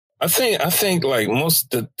I think like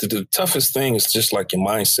most the toughest thing is just like your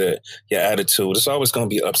mindset, your attitude. It's always going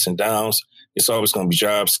to be ups and downs. It's always going to be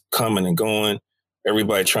jobs coming and going.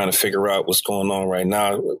 Everybody trying to figure out what's going on right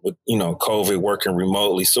now with COVID, working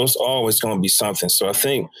remotely. So it's always going to be something. So I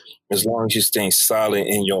think as long as you stay solid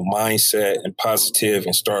in your mindset and positive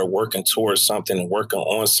and start working towards something and working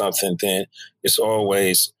on something, then it's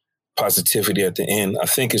always positivity at the end. I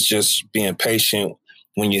think it's just being patient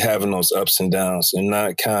when you're having those ups and downs and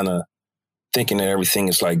not kind of thinking that everything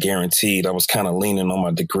is like guaranteed. I was kind of leaning on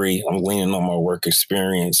my degree. I'm leaning on my work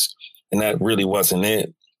experience, and that really wasn't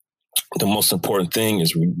it. The most important thing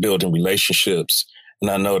is building relationships.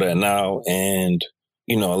 And I know that now. And,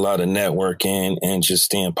 a lot of networking and just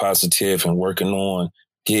staying positive and working on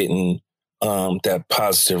getting that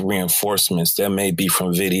positive reinforcements. That may be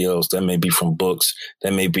from videos, that may be from books,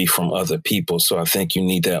 that may be from other people. So I think you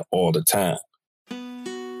need that all the time.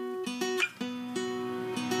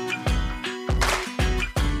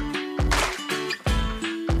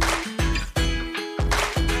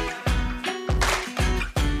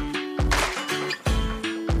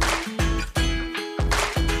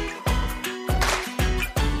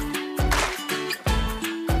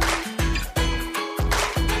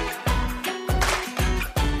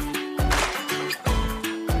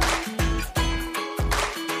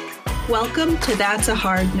 Welcome to That's a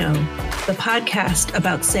Hard No, the podcast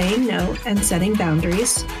about saying no and setting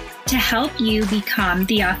boundaries to help you become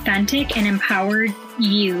the authentic and empowered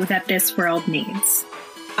you that this world needs.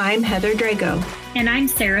 I'm Heather Drago. And I'm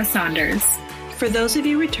Sarah Saunders. For those of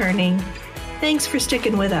you returning, thanks for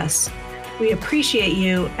sticking with us. We appreciate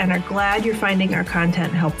you and are glad you're finding our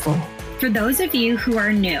content helpful. For those of you who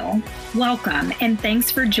are new, welcome and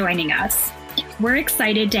thanks for joining us. We're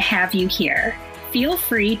excited to have you here. Feel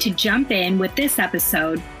free to jump in with this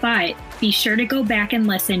episode, but be sure to go back and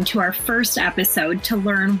listen to our first episode to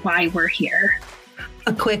learn why we're here.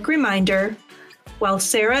 A quick reminder, while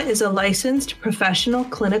Sarah is a licensed professional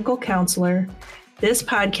clinical counselor, this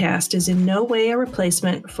podcast is in no way a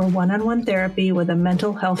replacement for one-on-one therapy with a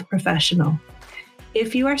mental health professional.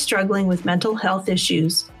 If you are struggling with mental health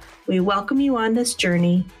issues, we welcome you on this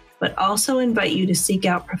journey, but also invite you to seek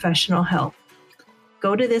out professional help.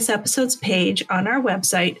 Go to this episode's page on our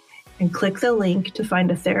website and click the link to find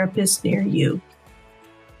a therapist near you.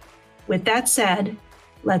 With that said,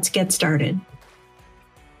 let's get started.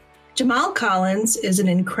 Jamal Collins is an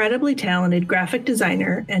incredibly talented graphic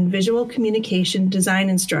designer and visual communication design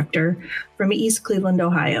instructor from East Cleveland,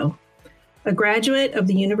 Ohio. A graduate of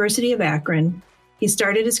the University of Akron, he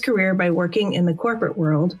started his career by working in the corporate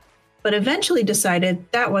world, but eventually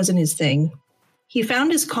decided that wasn't his thing. He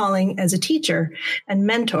found his calling as a teacher and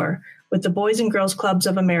mentor with the Boys and Girls Clubs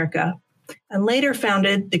of America, and later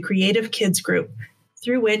founded the Creative Kids Group,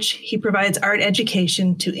 through which he provides art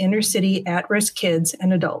education to inner-city at-risk kids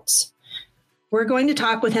and adults. We're going to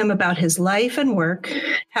talk with him about his life and work,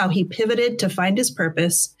 how he pivoted to find his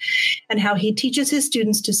purpose, and how he teaches his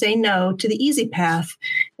students to say no to the easy path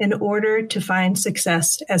in order to find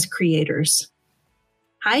success as creators.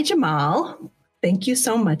 Hi, Jamal. Thank you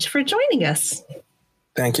so much for joining us.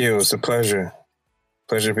 Thank you. It's a pleasure.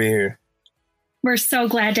 Pleasure to be here. We're so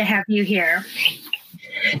glad to have you here.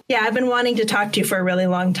 Yeah, I've been wanting to talk to you for a really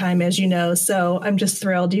long time, as you know, so I'm just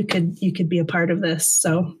thrilled you could be a part of this.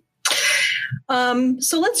 So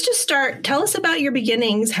let's just start. Tell us about your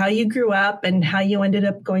beginnings, how you grew up, and how you ended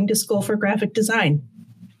up going to school for graphic design.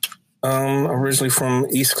 Originally from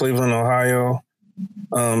East Cleveland, Ohio.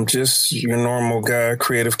 Just your normal guy,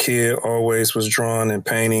 creative kid, always was drawn and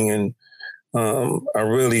painting. And I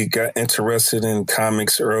really got interested in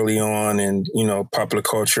comics early on and, popular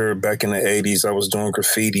culture. Back in the 80s, I was doing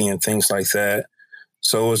graffiti and things like that.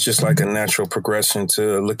 So it was just like a natural progression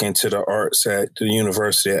to look into the arts at the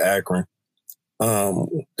University of Akron.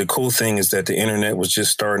 The cool thing is that the internet was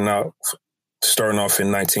just starting off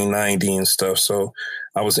in 1990 and stuff. So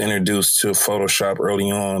I was introduced to Photoshop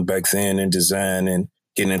early on back then in design, and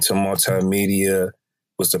getting into multimedia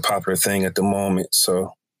was the popular thing at the moment.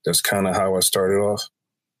 So that's kind of how I started off.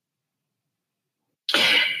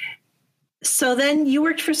 So then you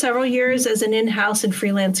worked for several years as an in-house and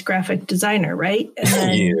freelance graphic designer, right? And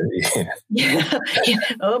then, yeah.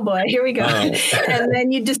 Oh boy, here we go. And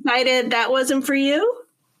then you decided that wasn't for you?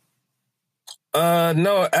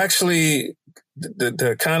 No, actually, the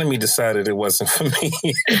economy decided it wasn't for me.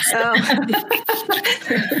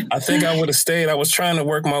 I think I would have stayed. I was trying to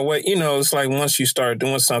work my way. It's like once you start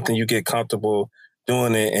doing something, you get comfortable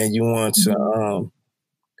doing it, and you want to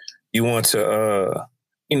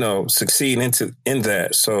succeed in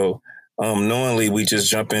that. So knowingly we just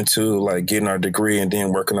jump into like getting our degree and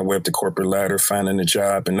then working our way up the corporate ladder, finding a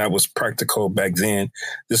job. And that was practical back then.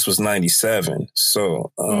 This was 97.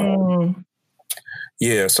 So,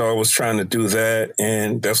 yeah, so I was trying to do that.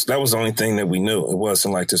 And that was the only thing that we knew. It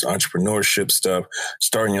wasn't like this entrepreneurship stuff,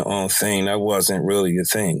 starting your own thing. That wasn't really a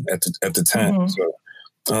thing at the time. So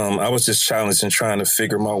I was just challenged and trying to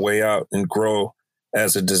figure my way out and grow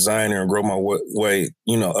as a designer and grow my way,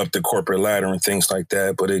 up the corporate ladder and things like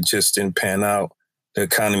that. But it just didn't pan out. The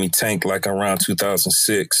economy tanked like around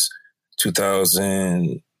 2006,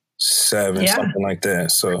 2007, something like that.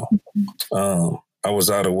 So I was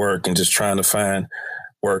out of work and just trying to find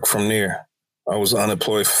work from there. I was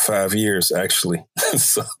unemployed for 5 years, actually.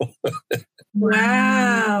 So,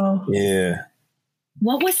 wow. Yeah.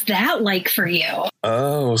 What was that like for you?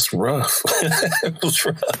 Oh, it was rough. It was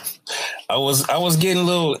rough. I was getting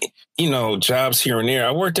little, jobs here and there.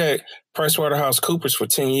 I worked at PricewaterhouseCoopers for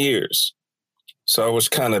 10 years. So I was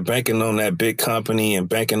kind of banking on that big company and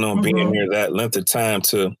banking on being there that length of time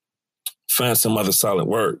to find some other solid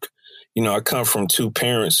work. I come from two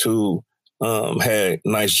parents who had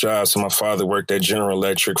nice jobs. So my father worked at General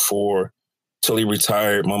Electric till he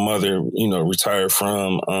retired. My mother, retired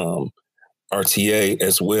from RTA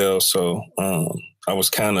as well. So I was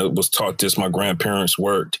taught this. My grandparents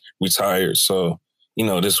worked, retired. So,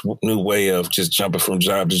 this new way of just jumping from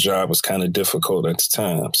job to job was kind of difficult at the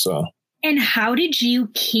time. So. And how did you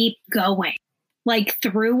keep going? Like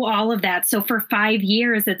through all of that? So for 5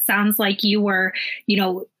 years, it sounds like you were,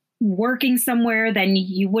 working somewhere, then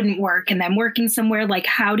you wouldn't work, and then working somewhere. Like,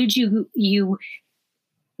 how did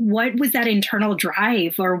what was that internal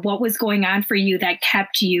drive, or what was going on for you that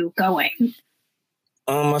kept you going?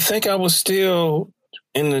 I think I was still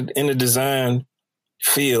in the design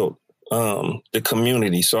field, the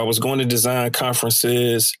community. So I was going to design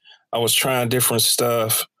conferences. I was trying different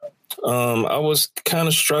stuff. I was kind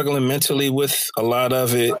of struggling mentally with a lot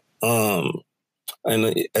of it.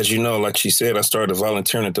 And as you know, like she said, I started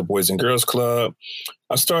volunteering at the Boys and Girls Club.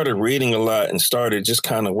 I started reading a lot and started just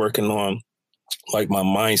kind of working on like my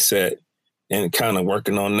mindset and kind of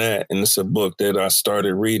working on that. And it's a book that I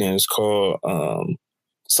started reading. It's called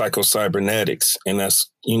Psycho-Cybernetics. And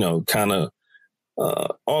that's, kind of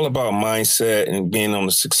all about mindset and being on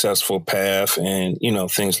a successful path and,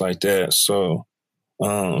 things like that. So,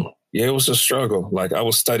 yeah, it was a struggle. Like I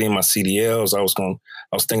was studying my CDLs. I was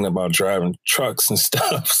thinking about driving trucks and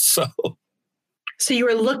stuff. So you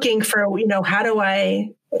were looking for, where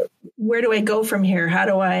do I go from here? How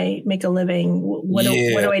do I make a living? What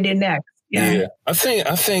do I do next? Yeah. I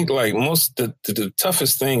think like the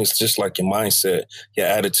toughest thing is just like your mindset, your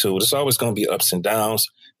attitude. It's always going to be ups and downs.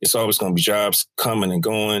 It's always going to be jobs coming and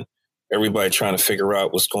going. Everybody trying to figure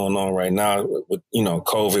out what's going on right now with,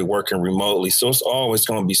 COVID, working remotely. So it's always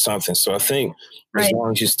going to be something. So I think as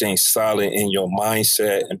long as you stay solid in your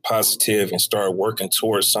mindset and positive and start working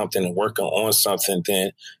towards something and working on something,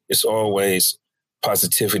 then it's always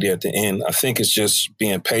positivity at the end. I think it's just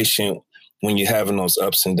being patient when you're having those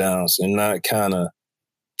ups and downs and not kind of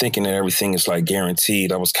thinking that everything is like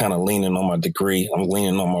guaranteed. I was kind of leaning on my degree. I'm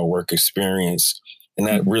leaning on my work experience, and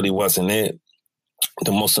that really wasn't it.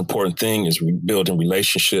 The most important thing is building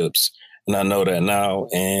relationships. And I know that now.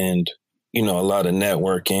 And, a lot of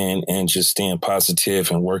networking and just staying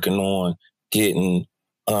positive and working on getting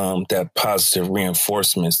that positive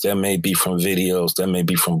reinforcements. That may be from videos, that may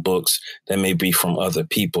be from books, that may be from other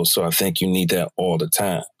people. So I think you need that all the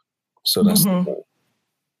time. So that's the thing.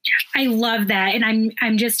 I love that. And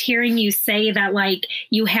I'm just hearing you say that like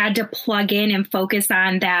you had to plug in and focus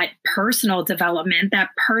on that personal development, that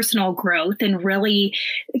personal growth, and really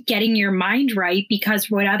getting your mind right, because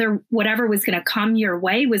whatever was going to come your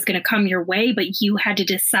way was going to come your way, but you had to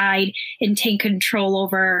decide and take control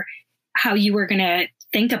over how you were going to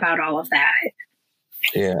think about all of that.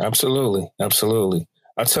 Yeah, absolutely. Absolutely.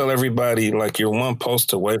 I tell everybody, like, you're one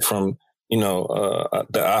post away from the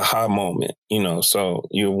aha moment, so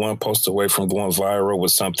you're one post away from going viral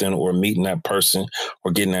with something or meeting that person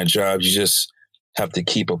or getting that job. You just have to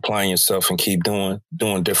keep applying yourself and keep doing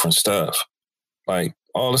different stuff. Like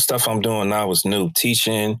all the stuff I'm doing now is new: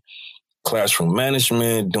 teaching, classroom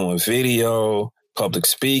management, doing video, public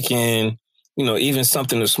speaking, even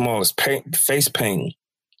something as small as face painting.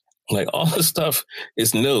 Like all this stuff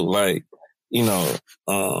is new. Like,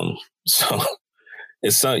 so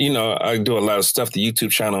it's, I do a lot of stuff, the YouTube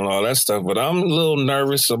channel and all that stuff, but I'm a little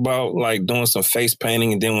nervous about like doing some face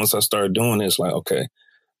painting. And then once I start doing it, it's like, okay.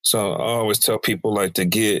 So I always tell people like to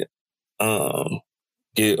get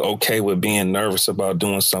okay with being nervous about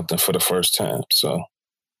doing something for the first time. So.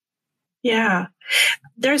 Yeah.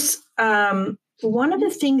 There's One of the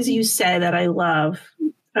things you said that I love,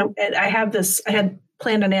 I had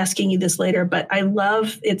planned on asking you this later, but I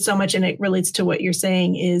love it so much, and it relates to what you're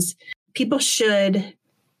saying, is people should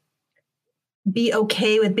be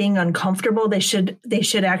okay with being uncomfortable. They should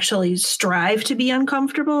actually strive to be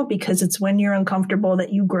uncomfortable, because it's when you're uncomfortable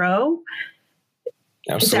that you grow.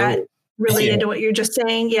 Absolutely. Is that related to what you're just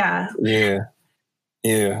saying? Yeah.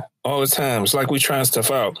 Yeah. All the time. It's like we trying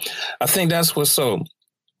stuff out. I think that's what's so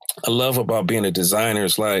I love about being a designer.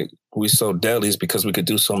 Is like we so deadly is because we could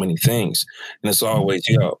do so many things. And it's always,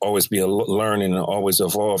 always be learning and always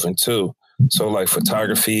evolving too. So like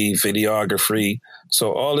photography, videography.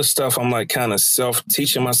 So all this stuff, I'm like kind of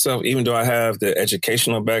self-teaching myself, even though I have the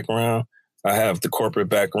educational background, I have the corporate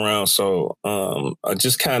background. So it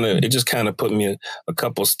just kind of put me a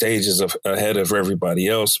couple stages ahead of everybody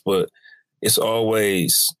else. But it's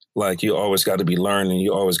always like you always got to be learning.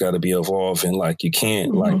 You always got to be evolving. Like you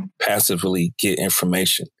can't like passively get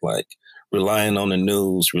information, like relying on the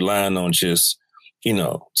news, relying on just,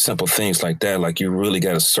 simple things like that. Like you really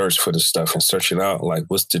got to search for the stuff and search it out. Like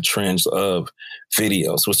what's the trends of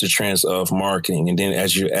videos? What's the trends of marketing? And then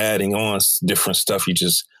as you're adding on different stuff, you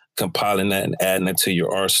just compiling that and adding it to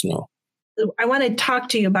your arsenal. I want to talk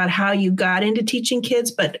to you about how you got into teaching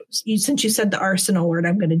kids, but since you said the arsenal word,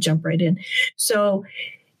 I'm going to jump right in. So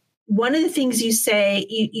one of the things you say,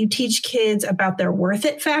 you teach kids about their worth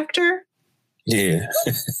it factor. Yeah.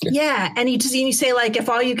 Yeah. And you say, like, if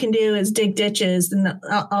all you can do is dig ditches, then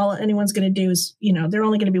all anyone's going to do is, they're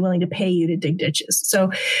only going to be willing to pay you to dig ditches.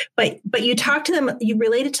 So, but you talk to them, you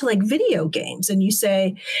relate it to like video games, and you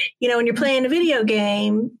say, when you're playing a video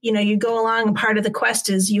game, you go along, and part of the quest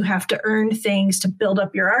is you have to earn things to build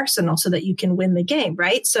up your arsenal so that you can win the game.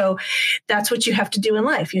 Right. So that's what you have to do in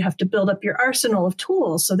life. You have to build up your arsenal of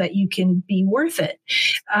tools so that you can be worth it.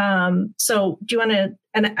 So do you want to,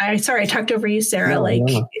 and I talked over you, Sarah,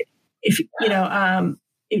 if, do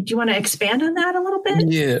you want to expand on that a little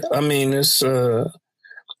bit? Yeah. I mean, it's,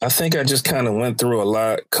 I think I just kind of went through a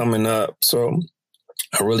lot coming up. So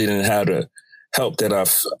I really didn't have the help that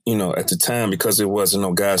at the time, because there wasn't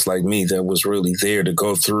no guys like me that was really there to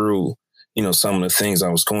go through, some of the things I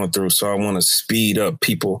was going through. So I want to speed up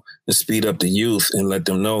people and speed up the youth and let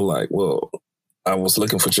them know, like, well, I was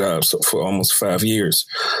looking for jobs for almost 5 years.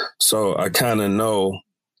 So I kind of know,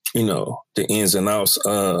 the ins and outs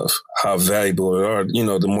of how valuable it are.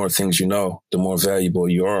 The more things the more valuable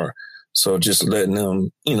you are. So just letting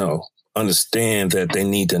them, understand that they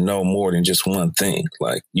need to know more than just one thing.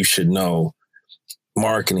 Like you should know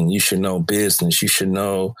marketing, you should know business, you should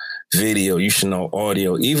know video, you should know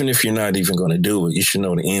audio. Even if you're not even going to do it, you should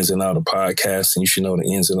know the ins and outs of podcasts, and you should know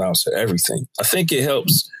the ins and outs of everything. I think it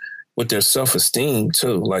helps with their self-esteem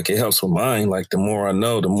too. Like it helps with mine. Like the more I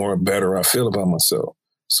know, the more better I feel about myself.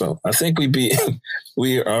 So I think can be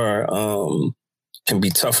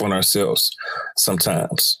tough on ourselves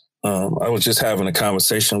sometimes. I was just having a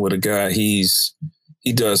conversation with a guy. He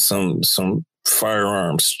does some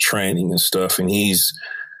firearms training and stuff, and he's,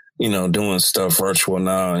 doing stuff virtual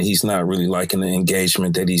now, and he's not really liking the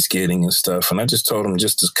engagement that he's getting and stuff. And I just told him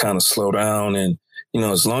just to kind of slow down, and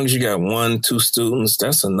as long as you got 1-2 students,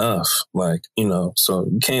 that's enough. Like, so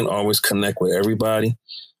you can't always connect with everybody.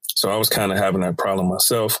 So I was kind of having that problem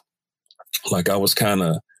myself. Like I was kind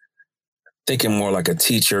of thinking more like a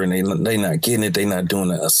teacher, and they not getting it. They not doing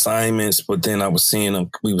the assignments, but then I was seeing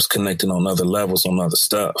them, we was connecting on other levels, on other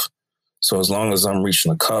stuff. So as long as I'm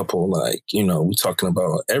reaching a couple, like, we're talking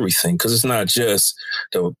about everything, because it's not just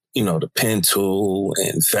the pen tool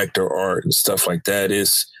and vector art and stuff like that.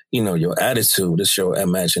 It's, your attitude, it's your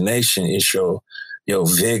imagination, it's your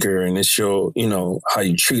vigor, and it's your, how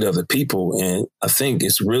you treat other people. And I think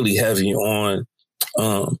it's really heavy on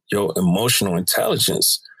your emotional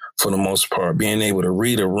intelligence for the most part, being able to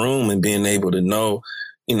read a room and being able to know,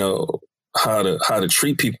 how to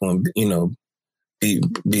treat people and, be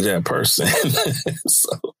that person.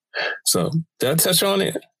 So did I touch on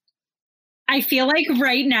it? I feel like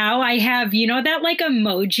right now I have, that like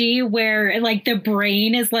emoji where like the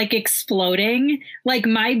brain is like exploding, like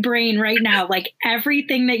my brain right now, like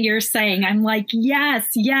everything that you're saying, I'm like, yes,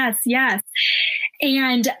 yes, yes.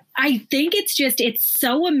 And I think it's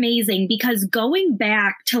so amazing, because going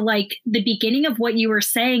back to like the beginning of what you were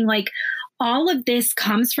saying, like all of this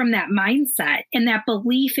comes from that mindset and that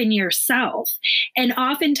belief in yourself. And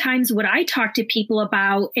oftentimes what I talk to people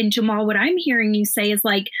about, and Jamal, what I'm hearing you say is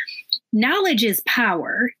like, knowledge is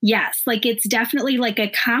power. Yes. Like it's definitely like a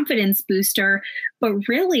confidence booster, but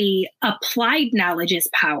really applied knowledge is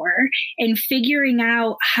power, and figuring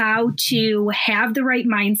out how to have the right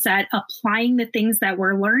mindset, applying the things that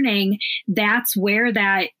we're learning. That's where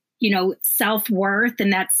that, self-worth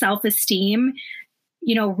and that self-esteem,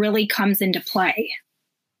 really comes into play.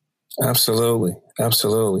 Absolutely.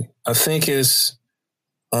 Absolutely. I think it's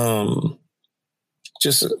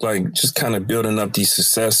just kind of building up these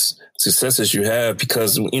successes you have,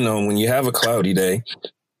 because, when you have a cloudy day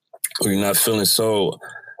or you're not feeling so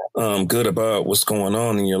good about what's going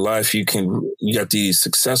on in your life, you got these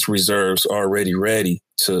success reserves already ready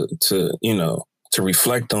to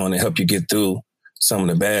reflect on and help you get through some of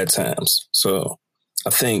the bad times. So I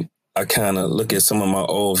think I kind of look at some of my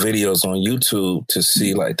old videos on YouTube to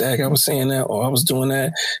see like, dang, I was saying that, or I was doing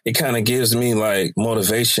that. It kind of gives me like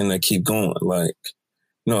motivation to keep going. Like,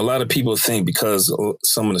 a lot of people think because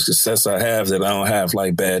some of the success I have that I don't have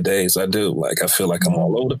like bad days. I do. Like, I feel like I'm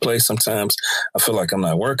all over the place sometimes. I feel like I'm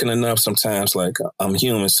not working enough sometimes. Like, I'm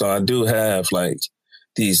human. So I do have like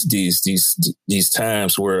these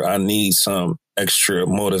times where I need some extra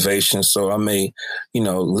motivation. So I may,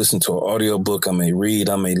 listen to an audiobook. I may read.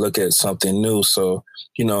 I may look at something new. So,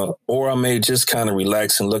 or I may just kind of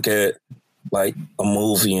relax and look at like a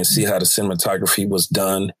movie and see how the cinematography was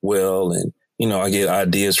done well. And, I get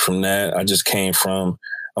ideas from that. I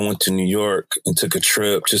went to New York and took a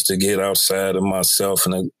trip just to get outside of myself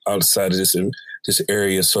and outside of this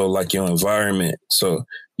area. So like your environment. So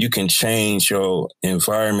you can change your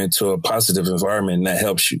environment to a positive environment, and that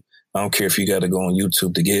helps you. I don't care if you got to go on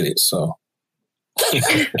YouTube to get it. So.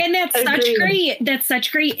 And that's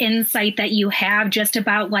such great insight that you have just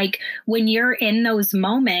about like when you're in those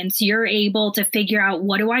moments, you're able to figure out,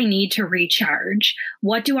 what do I need to recharge?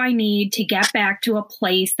 What do I need to get back to a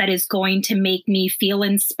place that is going to make me feel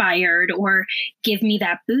inspired or give me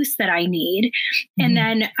that boost that I need? Mm-hmm. And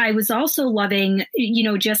then I was also loving,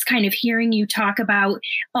 just kind of hearing you talk about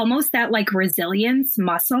almost that like resilience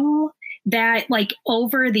muscle that like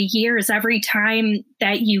over the years, every time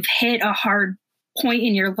that you've hit a hard point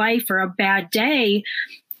in your life or a bad day,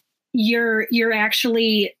 you're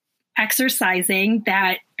actually exercising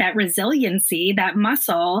that resiliency, that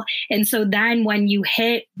muscle. And so then when you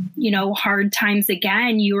hit, hard times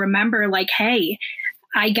again, you remember like, hey,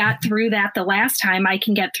 I got through that the last time, I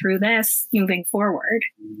can get through this moving forward.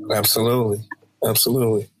 Absolutely.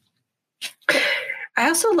 Absolutely. I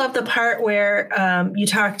also love the part where you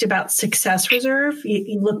talked about success reserve.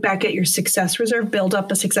 You look back at your success reserve, build up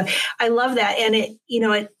a success. I love that. And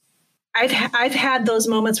I've had those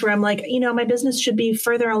moments where I'm like, my business should be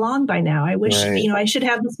further along by now. I wish, right. I should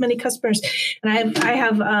have this many customers. And I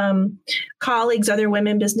have colleagues, other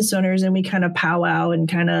women business owners, and we kind of powwow and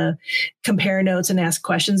kind of compare notes and ask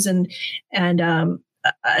questions. And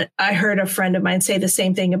I heard a friend of mine say the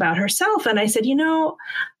same thing about herself. And I said,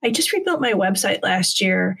 I just rebuilt my website last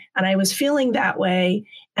year and I was feeling that way.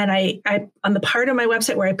 And I on the part of my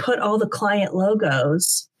website where I put all the client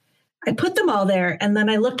logos, I put them all there. And then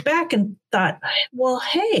I looked back and thought, well,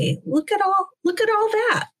 hey, look at all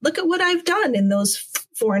that. Look at what I've done in those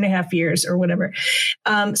 4.5 years or whatever.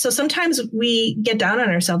 So sometimes we get down on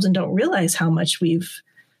ourselves and don't realize how much we've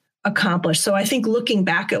accomplished. So I think looking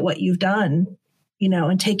back at what you've done,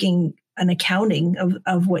 and taking an accounting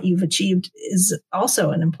of what you've achieved is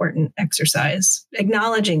also an important exercise.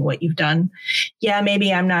 Acknowledging what you've done. Yeah,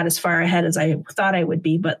 maybe I'm not as far ahead as I thought I would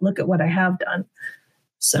be, but look at what I have done.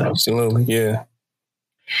 So absolutely, yeah.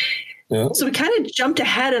 So we kind of jumped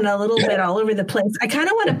ahead and a little bit all over the place. I kind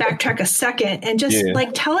of want to backtrack a second and just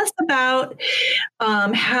tell us about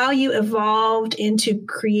how you evolved into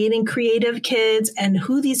creating Creative Kids and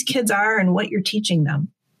who these kids are and what you're teaching them.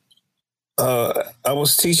 I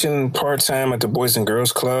was teaching part-time at the Boys and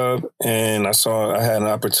Girls Club, and I had an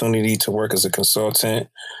opportunity to work as a consultant.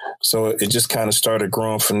 So it just kind of started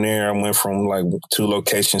growing from there. I went from like 2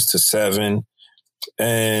 locations to 7,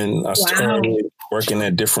 and I started working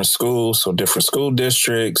at different schools, so different school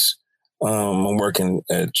districts. I'm working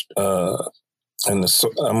at,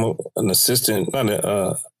 I'm an assistant, not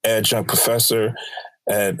an adjunct professor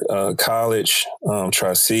at college,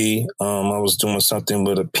 Tri-C. I was doing something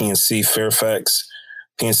with a PNC Fairfax.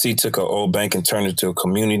 PNC took an old bank and turned it to a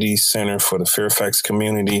community center for the Fairfax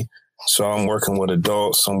community. So I'm working with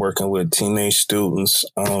adults. I'm working with teenage students.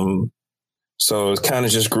 So it kind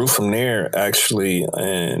of just grew from there, actually.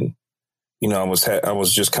 And, I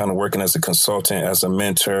was just kind of working as a consultant, as a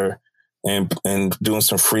mentor, and doing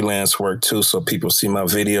some freelance work too. So people see my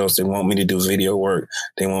videos. They want me to do video work.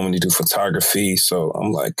 They want me to do photography. So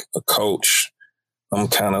I'm like a coach. I'm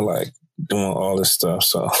kind of like doing all this stuff.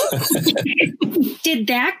 So did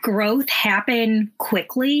that growth happen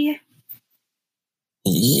quickly?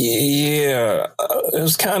 Yeah, it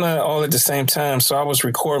was kind of all at the same time. So I was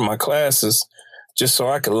recording my classes just so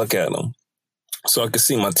I could look at them, so I could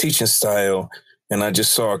see my teaching style and I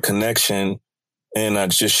just saw a connection, and I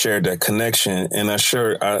just shared that connection. And I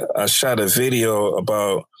shot a video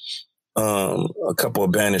about a couple of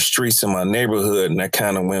abandoned streets in my neighborhood, and that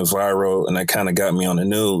kind of went viral, and that kind of got me on the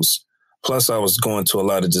news. Plus, I was going to a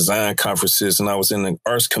lot of design conferences, and I was in the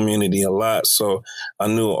arts community a lot. So I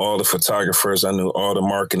knew all the photographers. I knew all the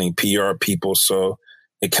marketing, PR people. So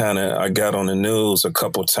I got on the news a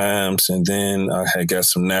couple times, and then I had got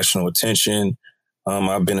some national attention.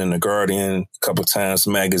 I've been in The Guardian a couple times,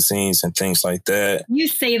 magazines and things like that. You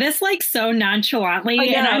say this like so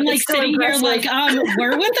nonchalantly, and I'm like sitting here like,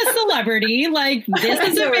 we're with a celebrity. Like, this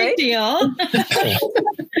is a big deal.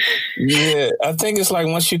 Yeah, I think it's like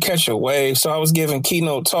once you catch a wave. So I was giving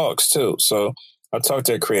keynote talks too. So I talked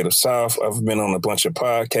at Creative South. I've been on a bunch of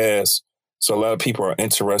podcasts. So a lot of people are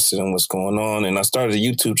interested in what's going on. And I started a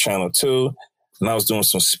YouTube channel too. And I was doing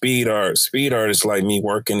some speed art. Speed art is like me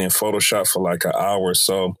working in Photoshop for like an hour.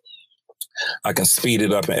 So I can speed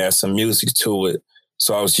it up and add some music to it.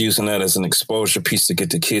 So I was using that as an exposure piece to get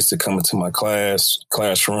the kids to come into my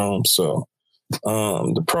classroom. So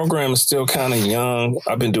the program is still kind of young.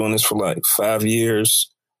 I've been doing this for like 5 years.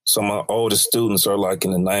 So my oldest students are like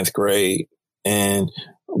in the 9th grade. And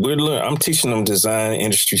I'm teaching them design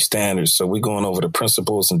industry standards. So we're going over the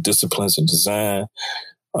principles and disciplines of design.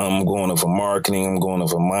 I'm going over marketing. I'm going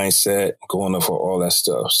over mindset, going over all that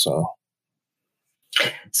stuff. So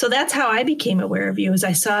that's how I became aware of you, is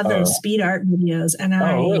I saw those speed art videos, and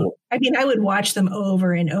I would watch them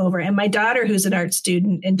over and over. And my daughter, who's an art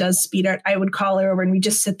student and does speed art, I would call her over and we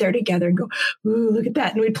just sit there together and go, "Ooh, look at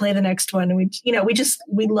that!" And we'd play the next one, and we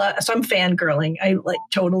love. So I'm fangirling. I like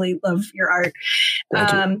totally love your art.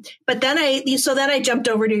 But then I jumped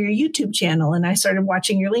over to your YouTube channel and I started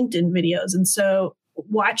watching your LinkedIn videos, and so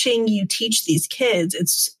watching you teach these kids,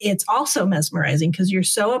 it's also mesmerizing because you're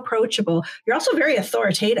so approachable. You're also very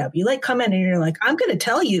authoritative. You like come in and you're like, I'm going to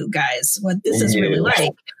tell you guys what this is really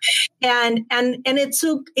like. And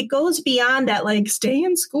it goes beyond that, like stay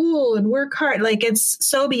in school and work hard. Like it's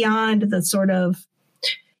so beyond the sort of,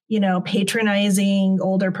 patronizing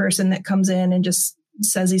older person that comes in and just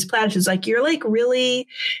says these platitudes. Like you're like really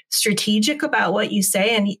strategic about what you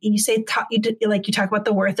say, and you say you talk about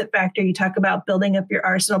the worth it factor. You talk about building up your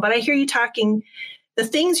arsenal. But I hear you talking the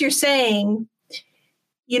things you're saying.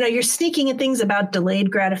 You're sneaking in things about delayed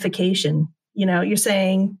gratification. You're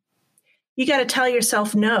saying you got to tell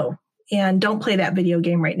yourself no, and don't play that video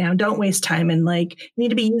game right now. Don't waste time, and like you need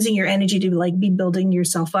to be using your energy to like be building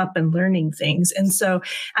yourself up and learning things. And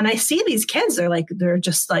I see these kids. They're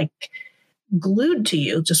just like glued to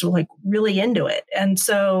you, just like really into it. And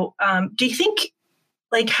so do you think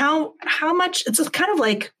like how much it's kind of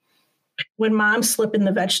like when moms slipping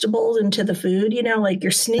the vegetables into the food, like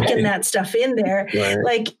you're sneaking that stuff in there. Right.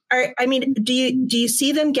 Like, do you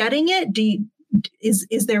see them getting it?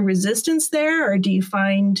 Is there resistance there, or do you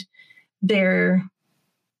find they're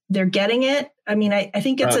getting it? I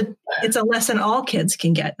think it's a lesson all kids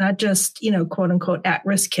can get, not just, quote unquote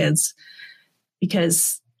at-risk kids,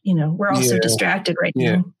 because we're also distracted right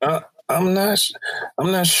now. I'm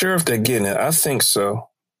not sure if they're getting it. I think so.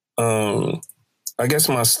 I guess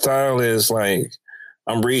my style is like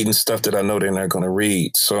I'm reading stuff that I know they're not going to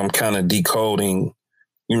read. So I'm kind of decoding,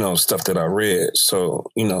 stuff that I read. So,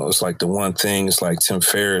 it's like the one thing, it's like Tim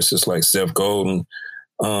Ferriss, it's like Seth Godin,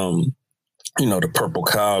 the purple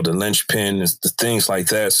cow, the linchpin, the things like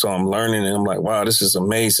that. So I'm learning and I'm like, wow, this is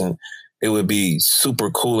amazing. It would be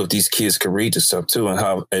super cool if these kids could read this stuff too, and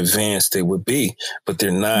how advanced they would be, but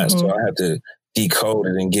they're not. Mm-hmm. So I have to decode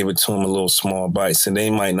it and give it to them a little small bites, and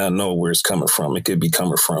they might not know where it's coming from. It could be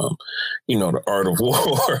coming from, the art of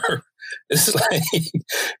war. It's like,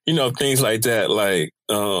 things like that, like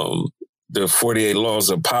the 48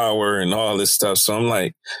 laws of power and all this stuff. So I'm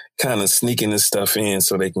like kind of sneaking this stuff in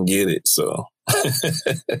so they can get it. So.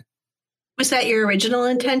 Was that your original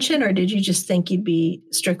intention, or did you just think you'd be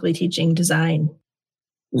strictly teaching design?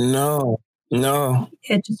 No.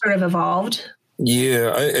 It just sort of evolved.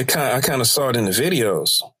 Yeah, I kind of saw it in the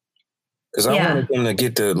videos because I wanted them to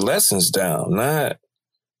get the lessons down. Not,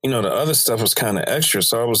 the other stuff was kind of extra.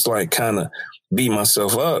 So I was like kind of beat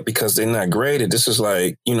myself up because they're not graded. This is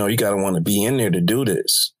like, you got to want to be in there to do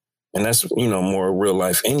this. And that's, more real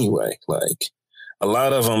life anyway. Like a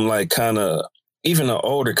lot of them like kind of, even the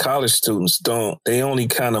older college students they only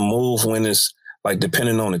kind of move when it's like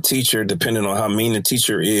depending on the teacher, depending on how mean the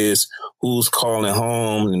teacher is, who's calling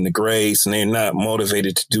home and the grades, and they're not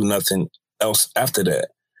motivated to do nothing else after that.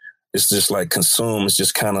 It's just like consume. It's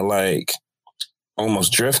just kind of like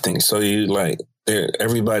almost drifting. So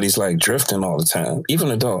everybody's like drifting all the time, even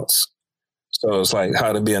adults. So it's like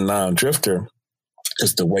how to be a non-drifter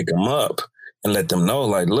is to wake them up and let them know,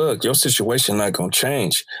 like, look, your situation not going to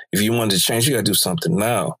change. If you want to change, you got to do something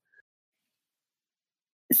now.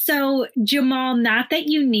 So, Jamal, not that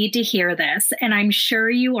you need to hear this, and I'm sure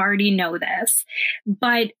you already know this,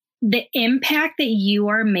 but the impact that you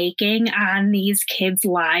are making on these kids'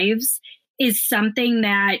 lives is something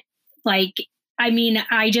that, like, I mean,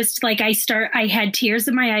 I had tears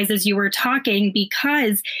in my eyes as you were talking,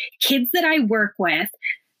 because kids that I work with,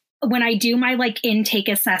 when I do my like intake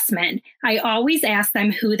assessment, I always ask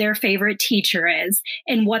them who their favorite teacher is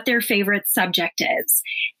and what their favorite subject is.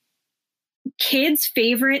 Kids'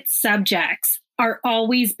 favorite subjects are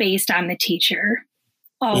always based on the teacher.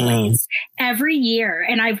 Always. Every year.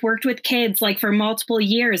 And I've worked with kids like for multiple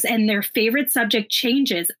years, and their favorite subject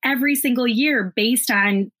changes every single year based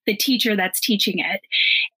on the teacher that's teaching it.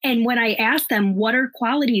 And when I ask them, what are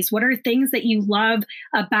qualities, what are things that you love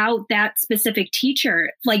about that specific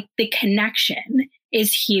teacher? Like, the connection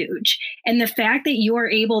is huge. And the fact that you are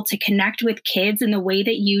able to connect with kids in the way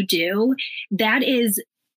that you do, that is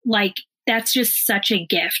like, that's just such a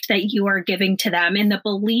gift that you are giving to them, and the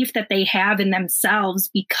belief that they have in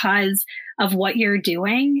themselves because of what you're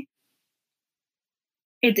doing.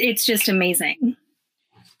 It's just amazing.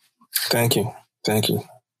 Thank you. Thank you.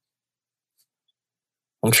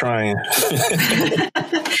 I'm trying.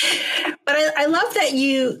 But I love that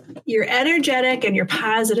you're energetic and you're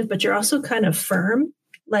positive, but you're also kind of firm.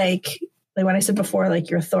 Like when I said before, like,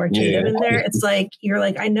 you're authoritative in there. It's like, you're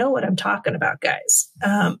like, I know what I'm talking about, guys.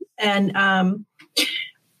 And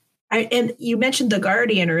you mentioned The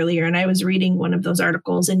Guardian earlier, and I was reading one of those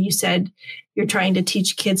articles, and you said you're trying to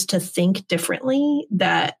teach kids to think differently,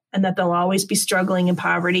 that they'll always be struggling in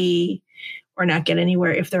poverty or not get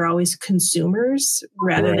anywhere if they're always consumers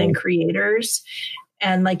rather than creators.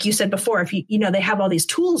 And like you said before, if they have all these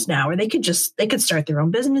tools now where they could start their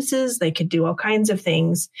own businesses, they could do all kinds of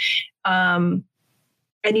things. And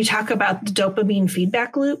you talk about the dopamine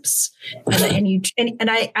feedback loops, and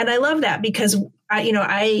I love that, because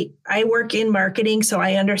I work in marketing, so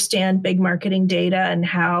I understand big marketing data and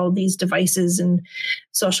how these devices and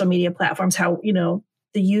social media platforms, how,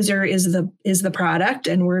 the user is the product,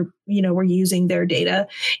 and we're using their data.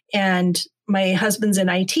 And my husband's in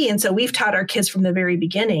IT, and so we've taught our kids from the very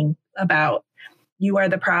beginning about, you are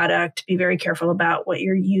the product, be very careful about what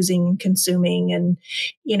you're using and consuming, and,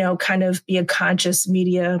 kind of be a conscious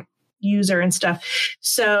media user and stuff.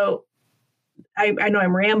 So I know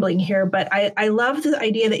I'm rambling here, but I love the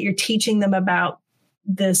idea that you're teaching them about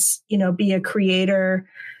this, be a creator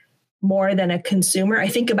more than a consumer. I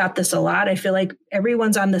think about this a lot. I feel like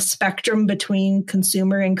everyone's on the spectrum between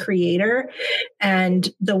consumer and creator, and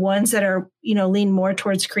the ones that are, lean more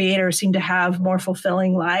towards creator seem to have more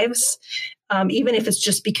fulfilling lives. Even if it's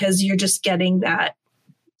just because you're just getting that,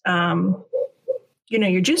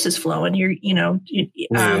 your juices flowing,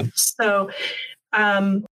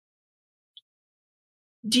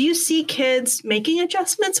 do you see kids making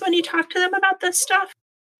adjustments when you talk to them about this stuff?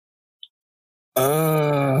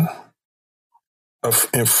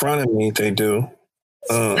 In front of me, they do.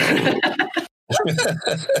 When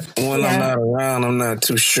I'm not around, I'm not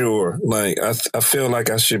too sure. Like, I feel like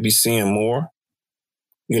I should be seeing more,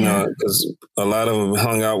 because a lot of them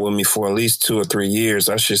hung out with me for at least 2 or 3 years.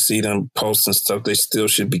 I should see them posting stuff. They still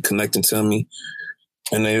should be connecting to me,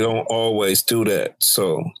 and they don't always do that.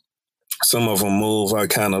 So some of them move, I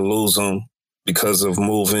kind of lose them because of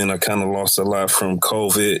moving. I kind of lost a lot from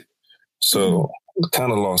COVID. So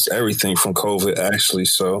kind of lost everything from COVID, actually.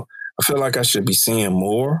 So I feel like I should be seeing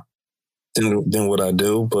more than what I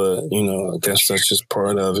do. But, I guess that's just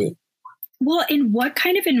part of it. Well, in what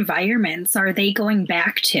kind of environments are they going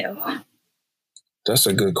back to? That's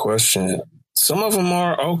a good question. Some of them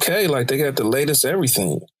are okay. Like, they got the latest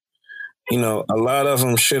everything. A lot of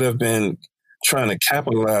them should have been trying to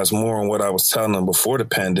capitalize more on what I was telling them before the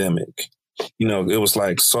pandemic. It was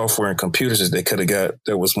like software and computers that they could have got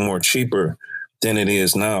that was more cheaper than it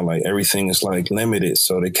is now. Like, everything is like limited.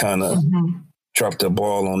 So they kind of dropped the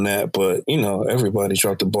ball on that. But, everybody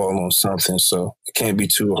dropped the ball on something. So it can't be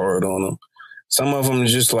too hard on them. Some of them are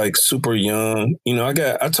just like super young.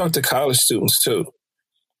 I talk to college students too.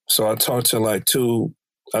 So I talked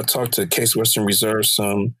to Case Western Reserve,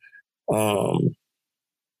 some,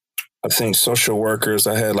 I think social workers.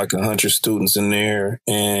 I had like 100 students in there,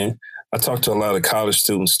 and I talked to a lot of college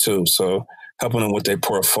students too. So helping them with their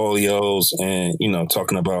portfolios and,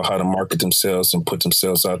 talking about how to market themselves and put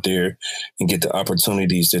themselves out there and get the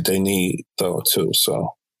opportunities that they need though too.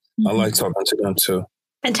 So I like talking to them too.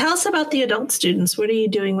 And tell us about the adult students. What are you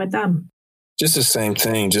doing with them? Just the same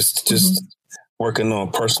thing. Just working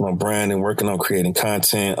on personal branding, working on creating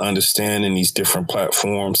content, understanding these different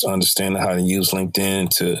platforms, understanding how to use LinkedIn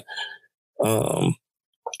to,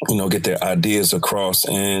 get their ideas across.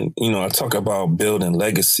 And, I talk about building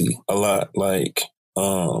legacy a lot. Like,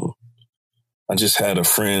 I just had a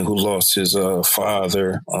friend who lost his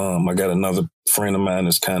father. I got another friend of mine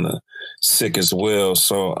that's kind of sick as well.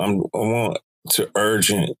 So I want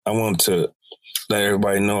to let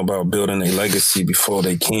everybody know about building a legacy before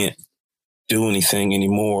they can't do anything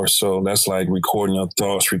anymore. So that's like recording your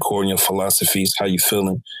thoughts, recording your philosophies, how you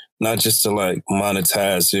feeling, not just to like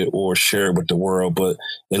monetize it or share it with the world, but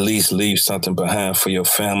at least leave something behind for your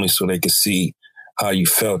family so they can see how you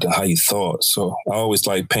felt and how you thought. So I always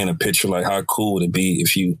like paint a picture like how cool would it be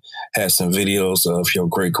if you had some videos of your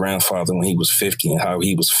great grandfather when he was 50 and how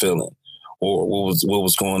he was feeling, or what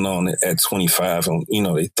was going on at 25 and,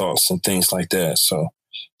 their thoughts and things like that. So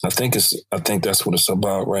I think that's what it's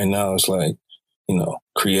about right now. It's like,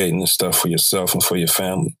 creating this stuff for yourself and for your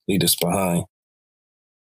family, leave this behind.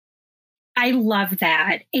 I love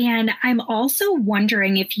that. And I'm also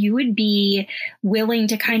wondering if you would be willing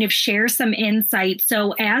to kind of share some insight.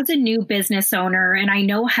 So as a new business owner, and I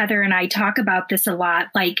know Heather and I talk about this a lot,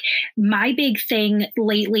 like my big thing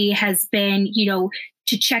lately has been,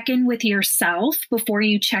 to check in with yourself before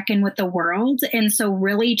you check in with the world. And so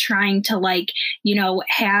really trying to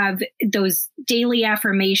have those daily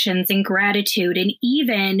affirmations and gratitude, and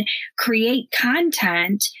even create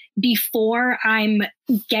content before I'm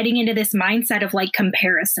getting into this mindset of like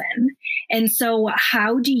comparison. And so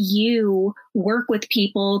how do you work with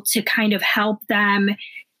people to kind of help them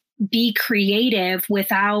be creative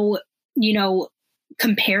without,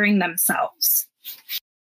 comparing themselves?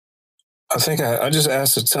 I think I just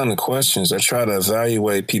asked a ton of questions. I try to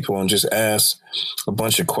evaluate people and just ask a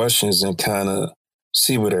bunch of questions and kind of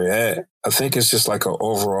see where they're at. I think it's just like an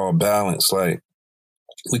overall balance. Like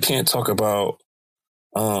we can't talk about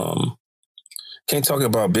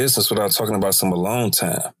business without talking about some alone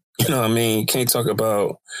time. You know what I mean? You can't talk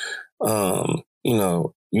about, you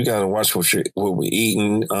got to watch what we're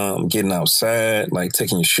eating, getting outside, like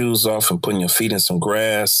taking your shoes off and putting your feet in some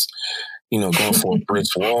grass, going for a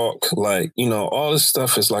brisk walk. Like, all this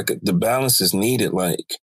stuff is like the balance is needed. Like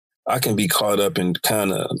I can be caught up in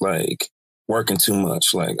kind of like working too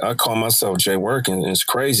much. Like I call myself Jay working, and it's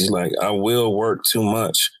crazy. Like I will work too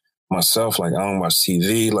much myself. Like I don't watch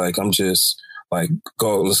TV. Like I'm just like,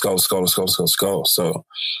 let's go. So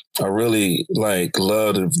I really like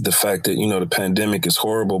love the fact that, the pandemic is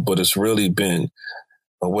horrible, but it's really been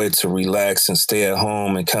a way to relax and stay at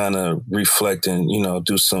home and kind of reflect and,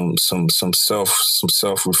 do some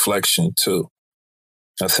self-reflection too.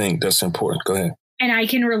 I think that's important. Go ahead. And I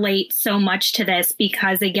can relate so much to this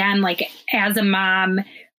because again, like as a mom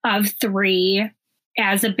of 3,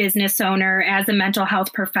 as a business owner, as a mental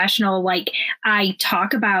health professional, like I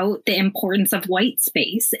talk about the importance of white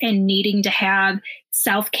space and needing to have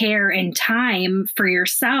self-care and time for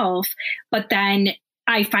yourself. But then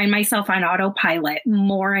I find myself on autopilot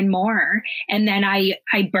more and more. And then I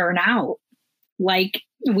burn out. Like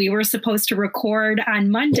we were supposed to record on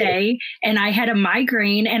Monday and I had a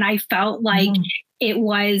migraine and I felt like it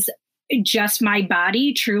was just my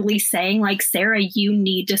body truly saying like, Sarah, you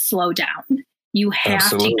need to slow down. You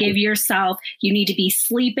have to give yourself, you need to be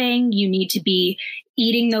sleeping, you need to be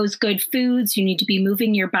eating those good foods, you need to be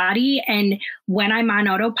moving your body. And when I'm on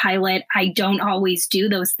autopilot, I don't always do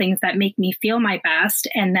those things that make me feel my best.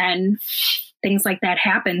 And then things like that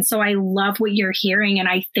happen. So I love what you're hearing. And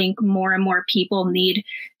I think more and more people need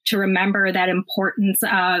to remember that importance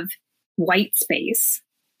of white space.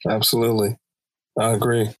 Absolutely. I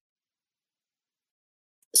agree.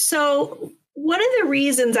 So one of the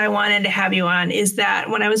reasons I wanted to have you on is that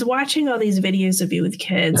when I was watching all these videos of you with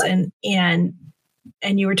kids and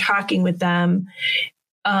you were talking with them,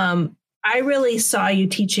 I really saw you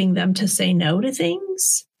teaching them to say no to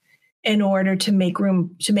things in order to make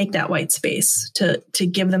room, to make that white space, to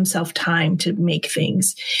give themselves time to make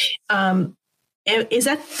things. Is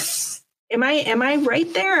that, am I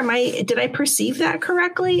right there? Did I perceive that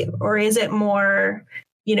correctly? Or is it more,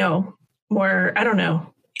 more, I don't know.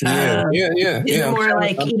 Yeah. Is it more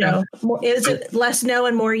like, is it less no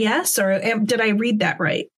and more yes? Or did I read that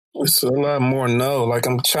right? It's a lot more no. Like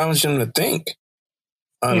I'm challenging them to think,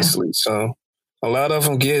 honestly. Yeah. So a lot of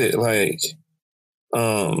them get it. Like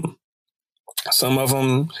some of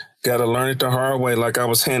them got to learn it the hard way. Like I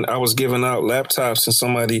was giving out laptops, and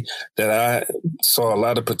somebody that I saw a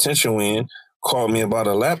lot of potential in called me about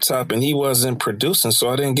a laptop, and he wasn't producing, so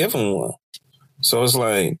I didn't give him one. So it's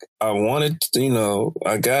like, I wanted,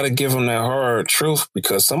 I got to give him that hard truth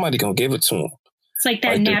because somebody going to give it to him. It's like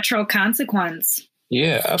that natural consequence.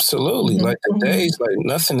 Yeah, absolutely. Mm-hmm. Like the days, like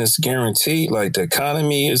nothing is guaranteed. Like the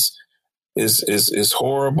economy is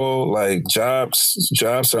horrible. Like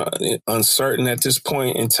jobs are uncertain at this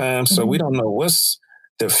point in time. So we don't know what's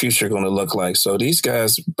the future going to look like. So these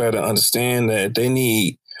guys better understand that they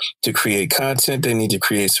need to create content. They need to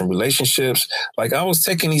create some relationships. Like I was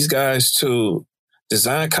taking these guys to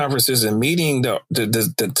design conferences and meeting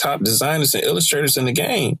the top designers and illustrators in the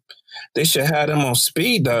game. They should have them on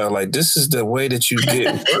speed dial. Like this is the way that you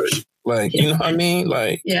get work. Like, you know what I mean?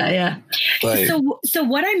 Like, yeah. Like, so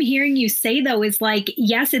what I'm hearing you say though is like,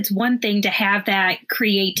 yes, it's one thing to have that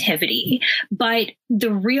creativity, but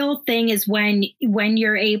the real thing is when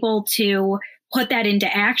you're able to put that into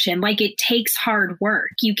action. Like it takes hard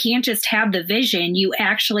work. You can't just have the vision. You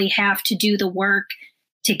actually have to do the work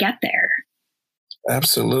to get there.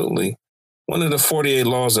 Absolutely. One of the 48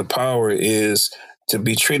 laws of power is to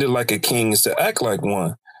be treated like a king is to act like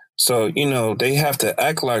one. So, you know, they have to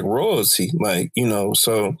act like royalty, like, you know,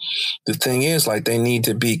 so the thing is like they need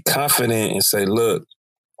to be confident and say, look,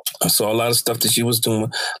 I saw a lot of stuff that you was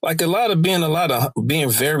doing, like a lot of being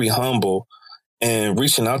very humble and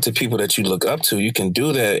reaching out to people that you look up to. You can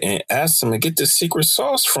do that and ask them and get the secret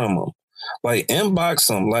sauce from them, like inbox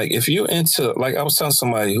them. Like if you're into, like I was telling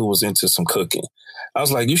somebody who was into some cooking, I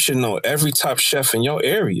was like, you should know every top chef in your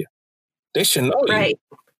area. They should know you.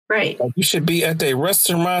 Right. Like you should be at their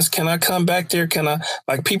restaurants. Can I come back there? Can I?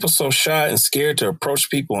 Like people so shy and scared to approach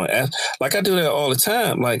people and ask. Like I do that all the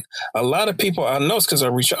time. Like a lot of people I know it's because I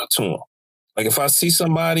reach out to them. Like if I see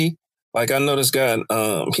somebody, like I know this guy,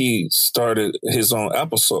 he started his own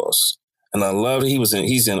applesauce, and I love it.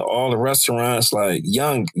 He's in all the restaurants. Like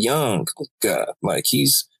young guy. Like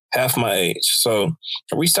he's half my age. So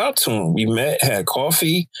I reached out to him. We met, had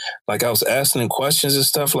coffee. Like I was asking him questions and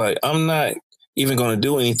stuff. Like I'm not even going to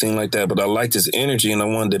do anything like that, but I liked his energy and I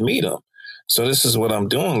wanted to meet him. So this is what I'm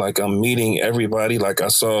doing. Like I'm meeting everybody. Like I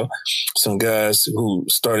saw some guys who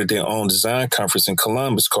started their own design conference in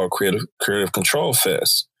Columbus called Creative Control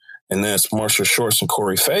Fest. And that's Marshall Shorts and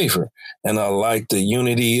Corey Favor. And I like the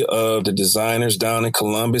unity of the designers down in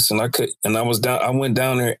Columbus. And I went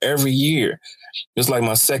down there every year. It's like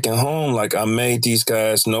my second home. Like I made these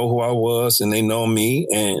guys know who I was and they know me.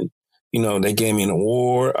 And you know, they gave me an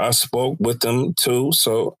award. I spoke with them too.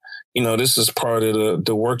 So, you know, this is part of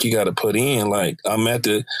the work you got to put in. Like I'm at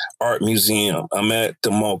the art museum. I'm at the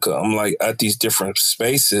MoCA. I'm like at these different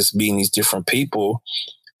spaces, meeting these different people.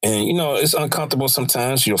 And, you know, it's uncomfortable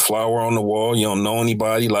sometimes. You're a flower on the wall. You don't know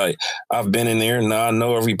anybody. Like I've been in there and now I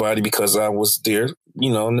know everybody because I was there,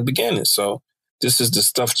 you know, in the beginning. So this is the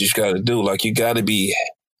stuff that you got to do. Like you got to be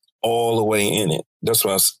all the way in it. That's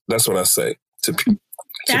what I say to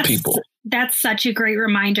people. That's such a great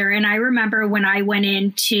reminder. And I remember when I went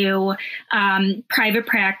into private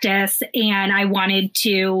practice and I wanted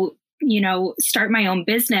to, you know, start my own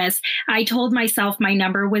business, I told myself my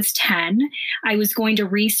number was 10. I was going to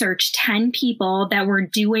research 10 people that were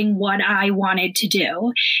doing what I wanted to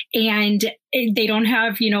do. And they don't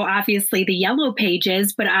have, you know, obviously the yellow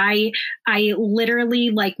pages, but I literally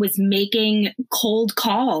like was making cold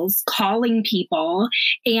calls, calling people,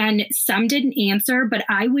 and some didn't answer, but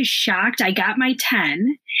I was shocked. I got my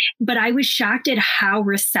 10, but I was shocked at how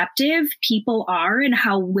receptive people are and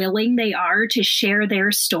how willing they are to share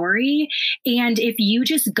their story. And if you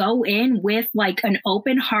just go in with like an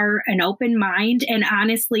open heart, an open mind, and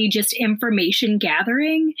honestly, just information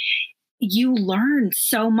gathering, you learn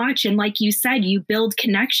so much. And like you said, you build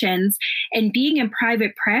connections. And being in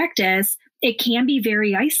private practice, it can be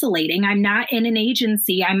very isolating. I'm not in an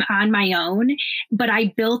agency. I'm on my own, but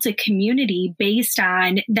I built a community based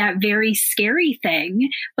on that very scary thing,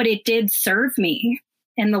 but it did serve me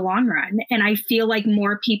in the long run. And I feel like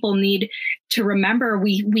more people need to remember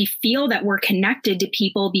we feel that we're connected to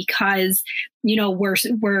people because, you know,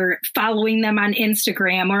 we're following them on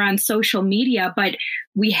Instagram or on social media, but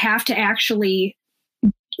we have to actually,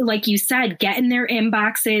 like you said, get in their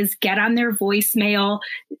inboxes, get on their voicemail,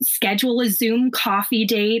 schedule a Zoom coffee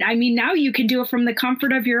date. I mean, now you can do it from the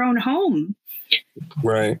comfort of your own home.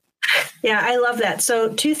 Right. Yeah, I love that.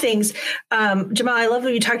 So 2 things. Jamal, I love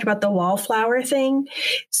that you talked about the wallflower thing.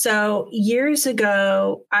 So years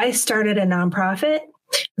ago, I started a nonprofit.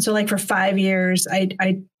 So like for 5 years,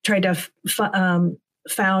 I tried to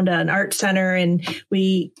found an art center, and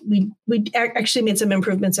we actually made some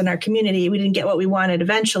improvements in our community. We didn't get what we wanted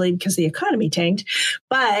eventually because the economy tanked,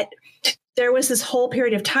 but there was this whole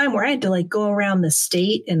period of time where I had to like go around the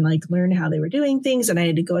state and like learn how they were doing things. And I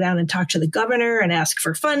had to go down and talk to the governor and ask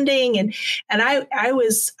for funding. And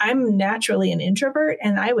I'm naturally an introvert,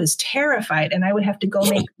 and I was terrified, and I would have to go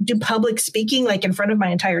do public speaking, like in front of my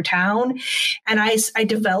entire town. And I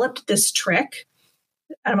developed this trick.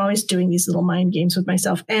 I'm always doing these little mind games with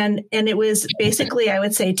myself. And it was basically, I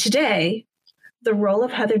would say today, the role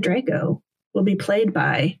of Heather Drago will be played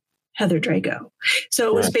by Heather Drago. So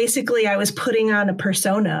it was basically, I was putting on a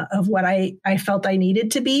persona of what I felt I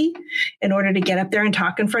needed to be in order to get up there and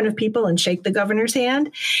talk in front of people and shake the governor's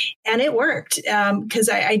hand. And it worked because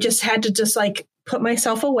I just had to just like put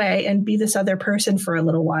myself away and be this other person for a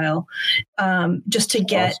little while just to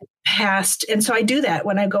get past. And so I do that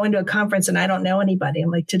when I go into a conference and I don't know anybody.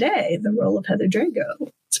 I'm like, today, the role of Heather Drago.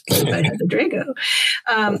 It's played by Heather Drago.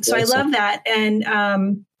 So I love that.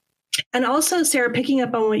 And also, Sarah, picking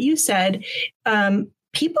up on what you said,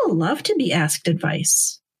 people love to be asked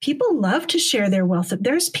advice. People love to share their wealth.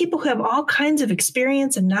 There's people who have all kinds of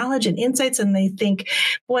experience and knowledge and insights, and they think,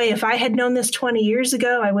 boy, if I had known this 20 years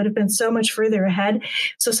ago, I would have been so much further ahead.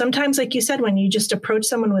 So sometimes, like you said, when you just approach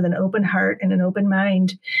someone with an open heart and an open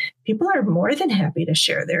mind, people are more than happy to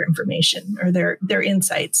share their information or their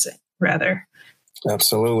insights, rather.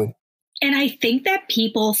 Absolutely. And I think that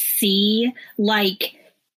people see like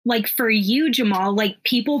for you, Jamal, like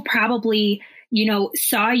people probably,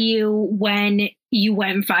 saw you when you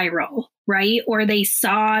went viral, right? Or they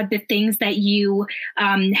saw the things that you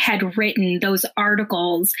had written, those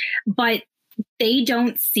articles, but they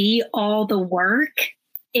don't see all the work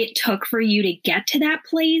it took for you to get to that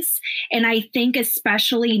place. And I think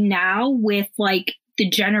especially now with like the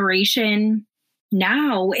generation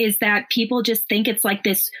now is that people just think it's like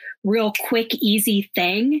this real quick, easy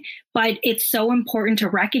thing, but it's so important to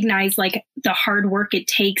recognize like the hard work it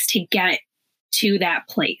takes to get to that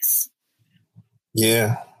place.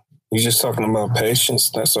 Yeah. You're just talking about patience.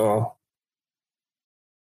 That's all.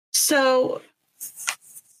 So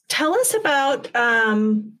tell us about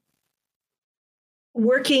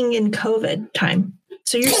working in COVID time.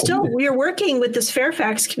 So you're working with this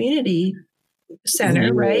Fairfax Community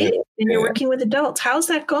Center, right? And you're working with adults. How's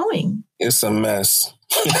that going? It's a mess.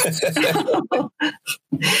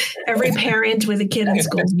 Every parent with a kid in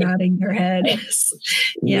school is nodding their head.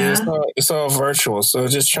 Yeah. It's all virtual. So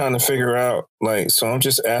just trying to figure out, so I'm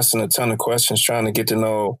just asking a ton of questions, trying to get to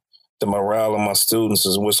know the morale of my students,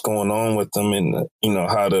 is what's going on with them, and,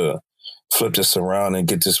 how to flip this around and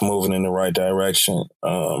get this moving in the right direction.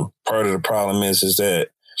 Part of the problem is that,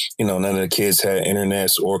 none of the kids had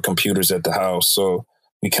internets or computers at the house. So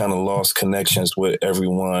we kind of lost connections with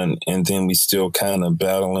everyone. And then we still kind of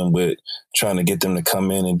battling with trying to get them to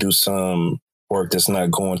come in and do some work that's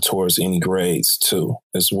not going towards any grades too,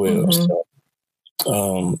 as well. Mm-hmm.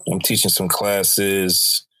 So I'm teaching some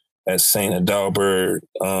classes at St. Adalbert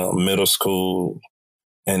Middle School,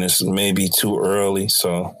 and it's maybe too early.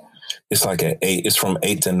 So it's like it's from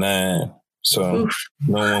 8 to 9. So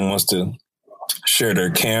no one wants to share their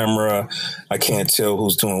camera. I can't tell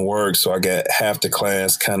who's doing work. So I got half the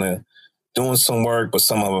class kind of doing some work, but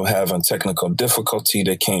some of them having technical difficulty.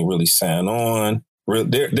 They can't really sign on.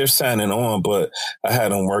 They're signing on, but I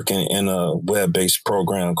had them working in a web-based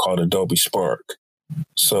program called Adobe Spark.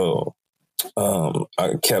 So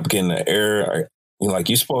I kept getting an error.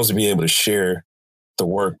 You're supposed to be able to share the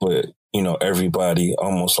work with, everybody,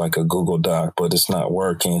 almost like a Google Doc, but it's not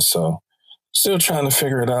working. So still trying to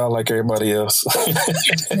figure it out like everybody else.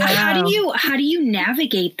 How do you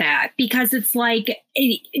navigate that? Because it's like,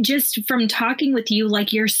 just from talking with you,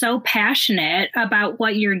 like you're so passionate about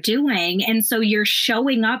what you're doing. And so you're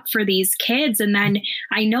showing up for these kids. And then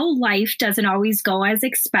I know life doesn't always go as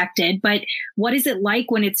expected, but what is it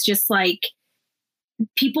like when it's just like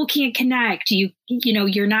people can't connect?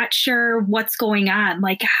 You're not sure what's going on.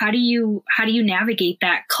 Like, how do you navigate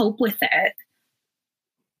that, cope with it?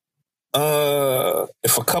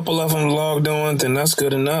 If a couple of them logged on, then that's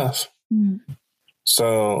good enough.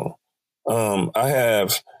 So, I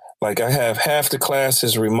have half the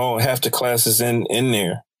classes remote, half the classes in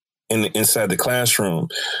there, inside the classroom.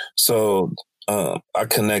 So, I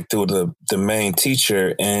connect through the main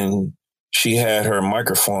teacher, and she had her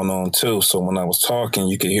microphone on too. So when I was talking,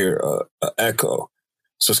 you could hear an echo.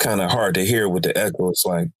 So it's kind of hard to hear with the echo. It's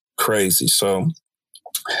like crazy. So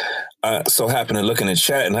I so happened to look in the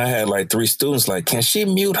chat, and I had like 3 students like, can she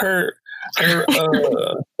mute her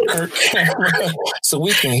camera so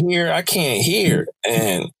we can hear? I can't hear.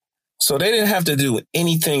 And so they didn't have to do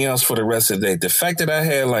anything else for the rest of the day. The fact that I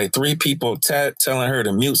had like 3 people telling her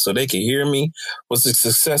to mute so they could hear me was a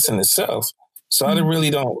success in itself. So I really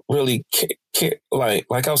don't really care. Like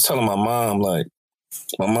I was telling my mom,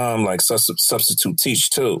 like substitute teach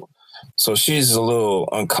too. So she's a little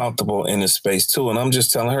uncomfortable in this space too. And I'm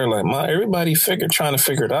just telling her, like, Ma, everybody trying to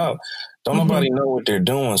figure it out. Don't nobody know what they're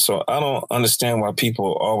doing. So I don't understand why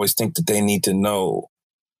people always think that they need to know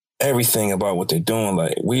everything about what they're doing.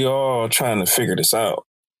 Like, we all trying to figure this out.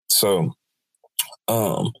 So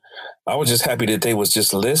I was just happy that they was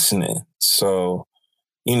just listening. So,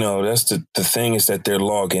 you know, that's the thing, is that they're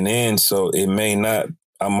logging in. So I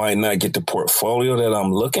might not get the portfolio that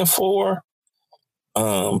I'm looking for.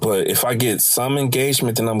 But if I get some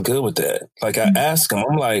engagement, then I'm good with that. Like, I ask them,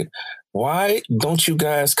 I'm like, why don't you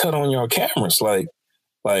guys cut on your cameras? Like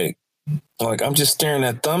I'm just staring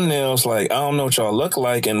at thumbnails. Like, I don't know what y'all look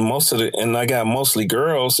like. And and I got mostly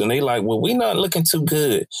girls, and they like, well, we not looking too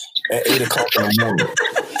good at 8:00 in the morning.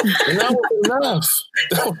 And that was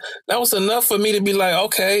enough. That was enough for me to be like,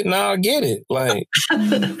 okay, now I get it. Like,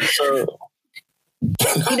 so.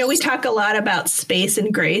 You know, we talk a lot about space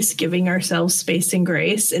and grace, giving ourselves space and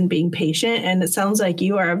grace and being patient. And it sounds like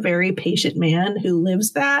you are a very patient man who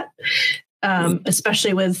lives that,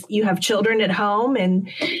 especially with, you have children at home. And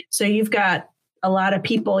so you've got a lot of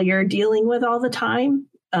people you're dealing with all the time.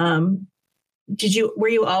 Were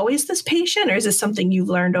you always this patient, or is this something you've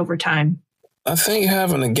learned over time? I think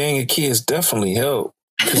having a gang of kids definitely helped.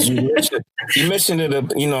 Because you mentioned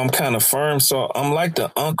it, you know, I'm kind of firm. So I'm like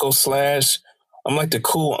the uncle / I'm like the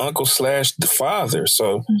cool uncle / the father.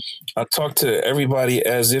 So I talk to everybody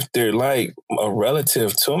as if they're like a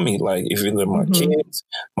relative to me. Like, if they're my kids,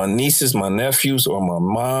 my nieces, my nephews, or my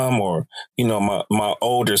mom, or, you know, my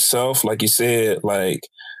older self. Like you said, like,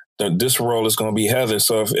 this role is going to be Heather.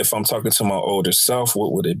 So if I'm talking to my older self,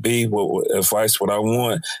 what would it be? What advice would I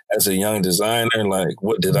want as a young designer? Like,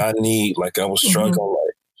 what did I need? Like, I was struggling.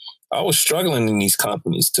 Like, I was struggling in these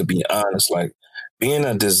companies, to be honest. Like, being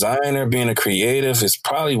a designer, being a creative is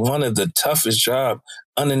probably one of the toughest jobs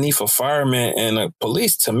underneath a fireman and a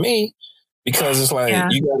police, to me, because it's like,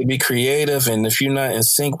 you got to be creative. And if you're not in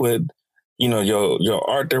sync with, you know, your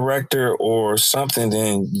art director or something,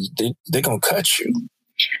 then they're going to cut you.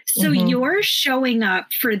 So you're showing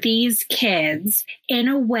up for these kids in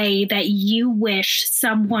a way that you wish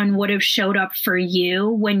someone would have showed up for you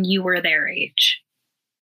when you were their age.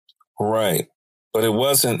 Right. But it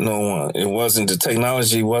wasn't the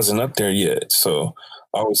technology wasn't up there yet. So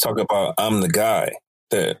I always talk about, I'm the guy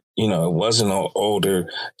that, you know, it wasn't no older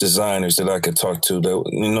designers that I could talk to, that,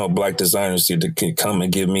 you know, Black designers that could come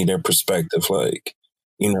and give me their perspective. Like,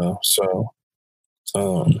 you know, so,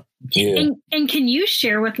 yeah. And can you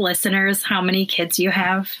share with listeners how many kids you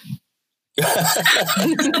have?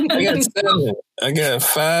 I got 7. I got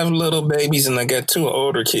 5 little babies and I got 2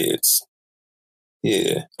 older kids.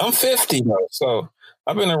 Yeah, I'm 50 though, so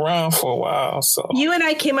I've been around for a while. So you and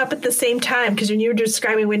I came up at the same time, because when you were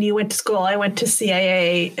describing when you went to school, I went to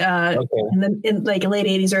CIA in like late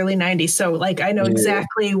 80s, early 90s. So like, I know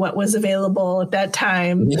exactly what was available at that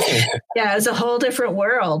time. Yeah, it was a whole different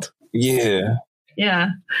world. Yeah.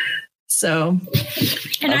 So,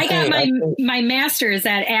 and I got my master's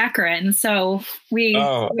at Akron, so we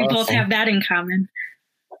both have that in common.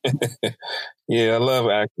 Yeah, I love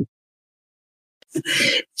Akron.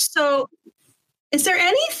 So, is there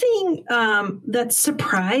anything that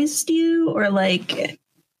surprised you, or like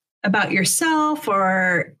about yourself,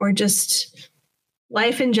 or just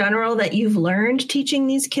life in general, that you've learned teaching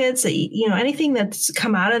these kids? That you know, anything that's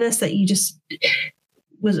come out of this that you just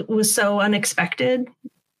was so unexpected?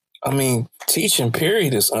 I mean, teaching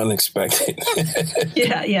period is unexpected.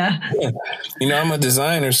 Yeah. You know, I'm a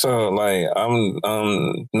designer, so like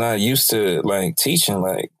I'm not used to like teaching.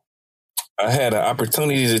 Like, I had an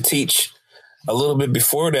opportunity to teach a little bit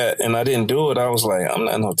before that, and I didn't do it. I was like, I'm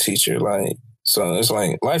not no teacher. Like, so it's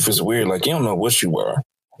like, life is weird. Like, you don't know what you are.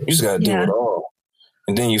 You just got to do it all.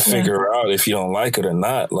 And then you figure out if you don't like it or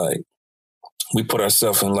not. Like, we put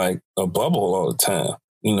ourselves in like a bubble all the time.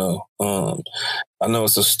 You know, I know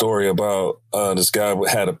it's a story about this guy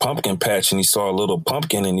had a pumpkin patch, and he saw a little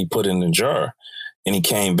pumpkin and he put it in a jar, and he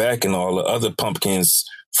came back and all the other pumpkins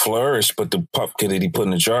flourished, but the pumpkin that he put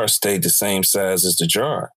in the jar stayed the same size as the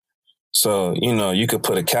jar. So, you know, you could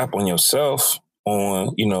put a cap on yourself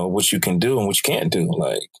on, you know, what you can do and what you can't do.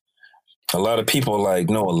 Like, a lot of people like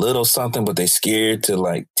know a little something, but they scared to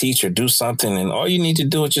like teach or do something. And all you need to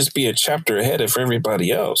do is just be a chapter ahead of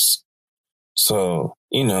everybody else. So,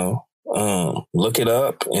 you know, look it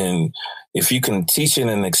up. And if you can teach it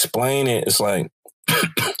and explain it, it's like,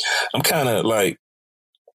 I'm kind of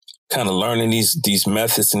learning these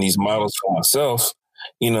methods and these models for myself.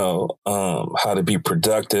 how to be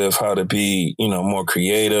productive, how to be, more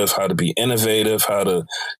creative, how to be innovative, how to,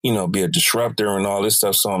 be a disruptor and all this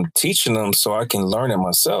stuff. So I'm teaching them so I can learn it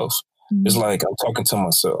myself. Mm-hmm. It's like I'm talking to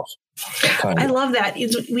myself. I love that.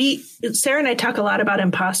 Sarah and I talk a lot about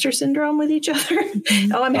imposter syndrome with each other.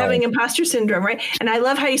 Mm-hmm. Oh, I'm having imposter syndrome, right? And I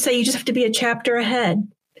love how you say you just have to be a chapter ahead.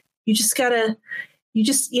 You just gotta, you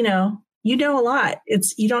know a lot.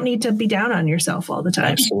 You don't need to be down on yourself all the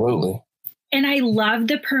time. Absolutely. And I love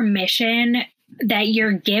the permission that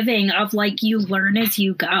you're giving of like, you learn as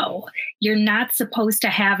you go. You're not supposed to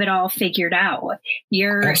have it all figured out.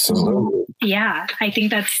 Absolutely. Yeah. I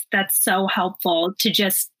think that's so helpful to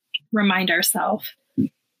just remind ourselves.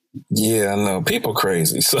 Yeah, I know. People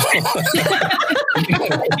crazy. So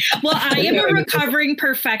well, I am a recovering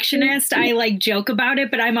perfectionist. I like joke about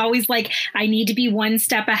it, but I'm always like, I need to be one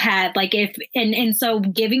step ahead. Like and so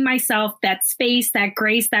giving myself that space, that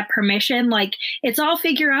grace, that permission, like it's all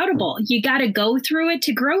figure outable. You got to go through it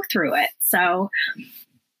to grow through it. So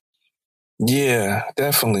yeah,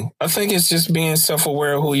 definitely. I think it's just being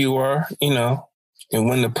self-aware of who you are, and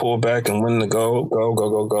when to pull back and when to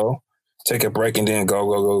go. Take a break and then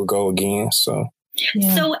go again. So,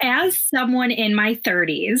 yeah. So as someone in my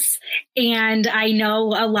 30s, and I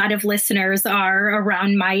know a lot of listeners are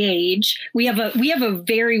around my age, we have a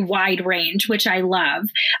very wide range, which I love,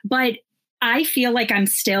 but I feel like I'm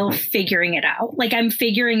still figuring it out. Like I'm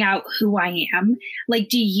figuring out who I am. Like,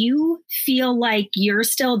 do you feel like you're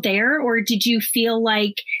still there, or did you feel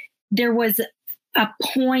like there was a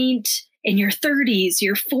point in your 30s,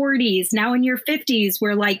 your 40s, now in your 50s,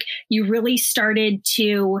 where like you really started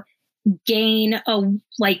to gain a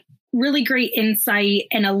like really great insight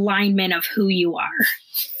and alignment of who you are?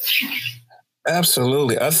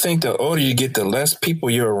 Absolutely. I think the older you get, the less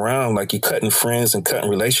people you're around. Like you're cutting friends and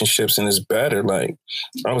cutting relationships, and it's better. Like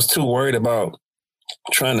I was too worried about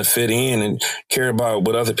trying to fit in and care about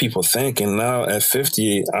what other people think. And now at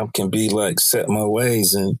 50, I can be like set my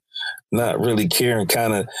ways and not really care and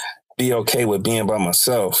kind of be okay with being by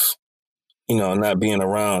myself, not being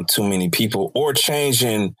around too many people or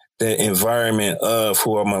changing the environment of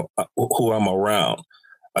who I'm around.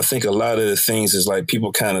 I think a lot of the things is like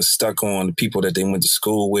people kind of stuck on the people that they went to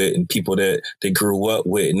school with and people that they grew up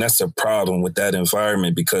with. And that's a problem with that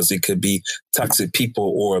environment because it could be toxic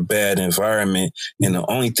people or a bad environment. And the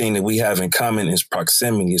only thing that we have in common is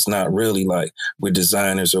proximity. It's not really like we're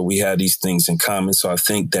designers or we have these things in common. So I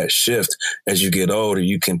think that shift as you get older,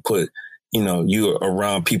 you can put, you're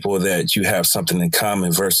around people that you have something in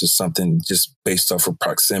common versus something just based off of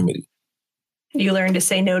proximity. You learn to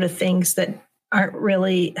say no to things that aren't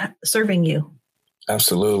really serving you.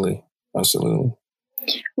 Absolutely.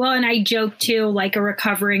 Well, and I joke too, like a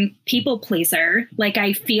recovering people pleaser. Like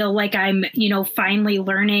I feel like I'm, finally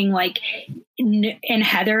learning, like, and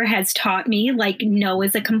Heather has taught me, like, no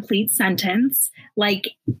is a complete sentence. Like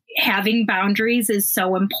having boundaries is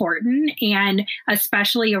so important, and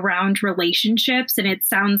especially around relationships. And it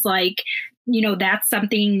sounds like, that's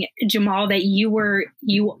something, Jamal, that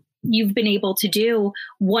you've been able to do.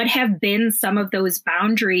 What have been some of those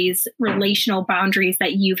boundaries, relational boundaries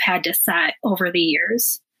that you've had to set over the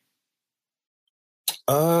years?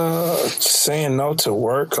 Saying no to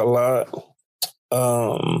work a lot.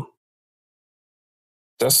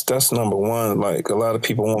 That's number one. Like a lot of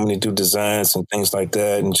people want me to do designs and things like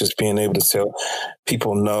that, and just being able to tell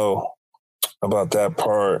people no about that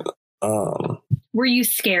part. Were you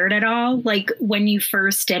scared at all? Like when you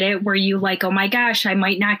first did it, were you like, oh my gosh, I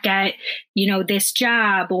might not get, this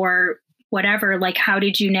job or whatever? Like, how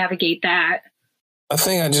did you navigate that? I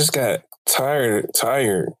think I just got tired.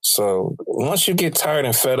 So once you get tired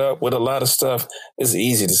and fed up with a lot of stuff, it's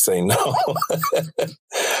easy to say no.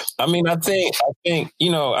 I mean, I think, I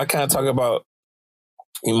kind of talk about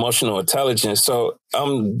emotional intelligence. So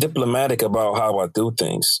I'm diplomatic about how I do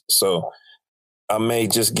things. So I may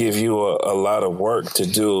just give you a lot of work to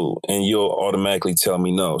do and you'll automatically tell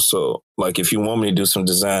me no. So like if you want me to do some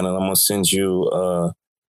design and I'm going to send you,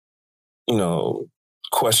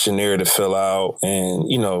 questionnaire to fill out and,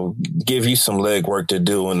 give you some legwork to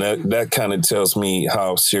do. And that kind of tells me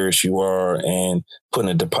how serious you are, and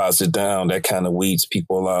putting a deposit down, that kind of weeds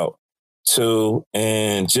people out too.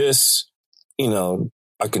 And just,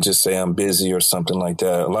 I could just say I'm busy or something like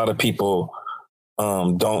that. A lot of people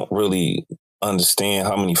don't really understand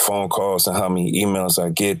how many phone calls and how many emails I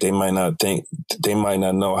get. They might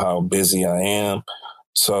not know how busy I am.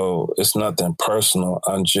 So it's nothing personal.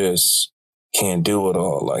 I just can't do it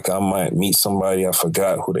all. Like I might meet somebody, I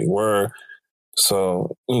forgot who they were.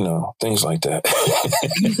 So, things like that.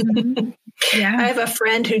 Yeah. I have a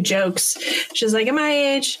friend who jokes. She's like, at my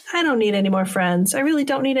age, I don't need any more friends. I really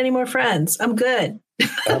don't need any more friends. I'm good.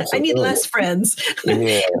 I need less friends.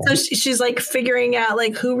 Yeah. So she's like figuring out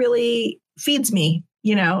like who really feeds me,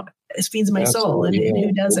 feeds my soul and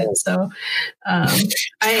who doesn't. So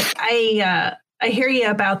I hear you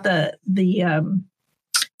about the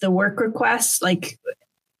work requests. Like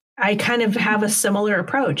I kind of have a similar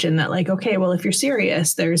approach in that, like, okay, well, if you're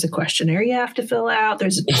serious, there's a questionnaire you have to fill out.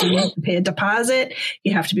 You have to pay a deposit.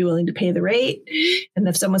 You have to be willing to pay the rate. And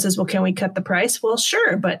if someone says, well, can we cut the price? Well,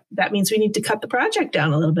 sure. But that means we need to cut the project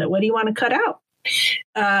down a little bit. What do you want to cut out?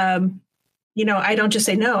 I don't just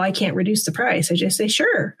say, no, I can't reduce the price. I just say,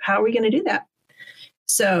 sure. How are we going to do that?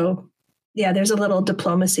 So yeah, there's a little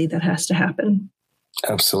diplomacy that has to happen.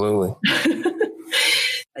 Absolutely.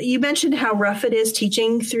 You mentioned how rough it is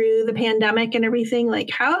teaching through the pandemic and everything. Like,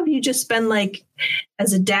 how have you just been like,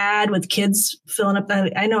 as a dad with kids filling up?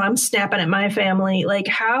 I know I'm snapping at my family. Like,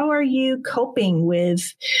 how are you coping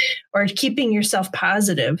with or keeping yourself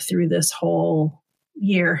positive through this whole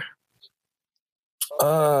year?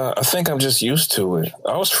 I think I'm just used to it.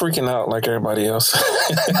 I was freaking out like everybody else.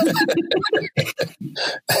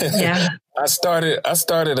 Yeah. I started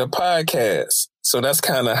a podcast. So that's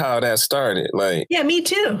kind of how that started. Like, yeah, me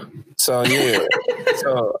too. So yeah.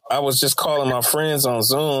 So I was just calling my friends on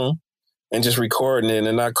Zoom and just recording it.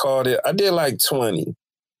 And I did like 20.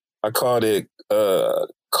 I called it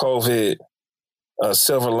COVID,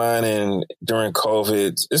 Silver Lining during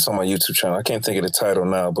COVID. It's on my YouTube channel. I can't think of the title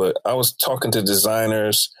now, but I was talking to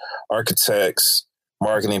designers, architects,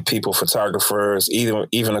 marketing people, photographers,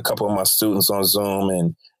 even a couple of my students on Zoom,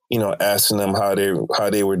 and asking them how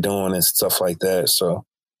they were doing and stuff like that. So,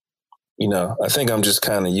 I think I'm just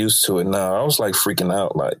kind of used to it now. I was like freaking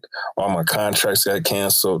out, like all my contracts got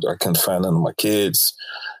canceled. I couldn't find none of my kids.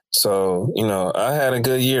 So, I had a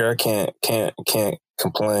good year. I can't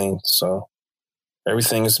complain. So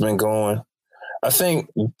everything has been going. I think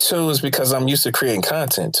too is because I'm used to creating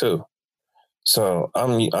content too. So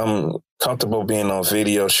I'm comfortable being on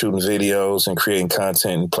video, shooting videos and creating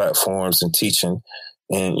content and platforms and teaching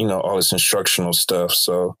and, all this instructional stuff.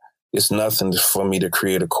 So it's nothing for me to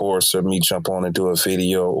create a course or me jump on and do a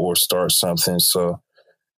video or start something. So,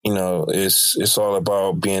 it's all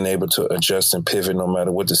about being able to adjust and pivot no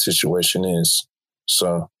matter what the situation is.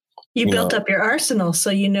 So you built up your arsenal, so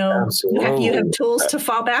you have tools to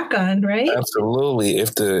fall back on, right? Absolutely.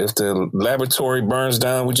 If the laboratory burns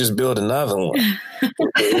down, we just build another one.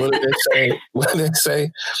 What do they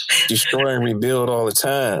say? Destroy and rebuild all the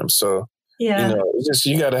time. So yeah,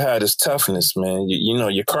 you got to have this toughness, man.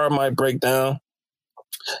 Your car might break down.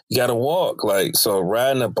 You got to walk. Like, so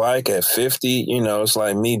riding a bike at 50, it's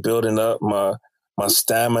like me building up my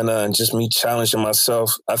stamina and just me challenging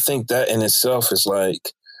myself. I think that in itself is like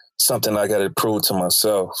something I got to prove to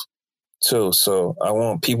myself too. So I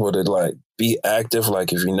want people to like be active.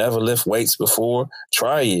 Like, if you never lift weights before,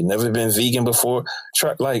 try it. Never been vegan before,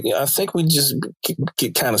 try. Like, I think we just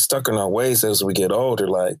get kind of stuck in our ways as we get older.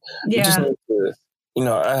 Like, we just need to,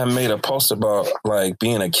 I have made a post about like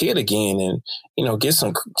being a kid again and, get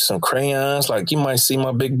some crayons. Like, you might see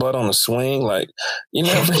my big butt on the swing. Like, you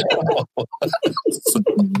never know.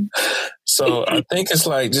 So I think it's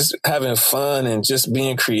like just having fun and just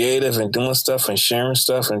being creative and doing stuff and sharing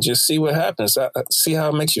stuff and just see what happens. See how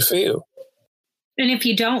it makes you feel. And if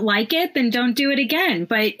you don't like it, then don't do it again.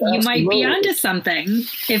 But Absolutely. You might be onto something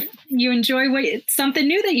if you enjoy something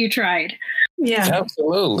new that you tried. Yeah,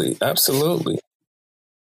 absolutely. Absolutely.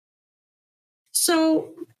 So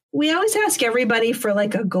we always ask everybody for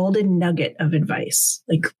like a golden nugget of advice.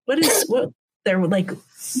 Like, what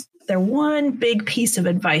their one big piece of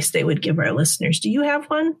advice they would give our listeners. Do you have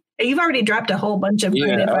one? You've already dropped a whole bunch of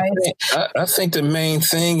great advice. I think the main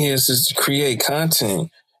thing is to create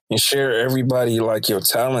content and share everybody like your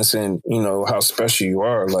talents and, how special you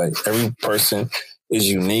are. Like, every person is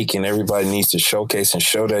unique and everybody needs to showcase and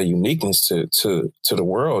show that uniqueness to the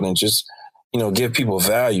world and just, give people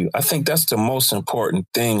value. I think that's the most important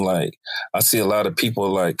thing. Like, I see a lot of people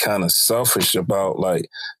like kind of selfish about like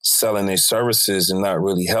selling their services and not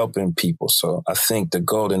really helping people. So I think the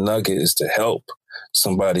golden nugget is to help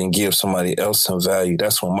somebody and give somebody else some value.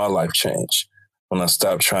 That's when my life changed. When I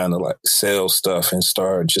stopped trying to like sell stuff and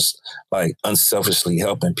start just like unselfishly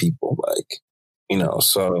helping people. Like,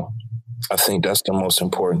 so I think that's the most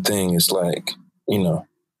important thing is like,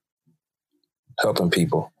 helping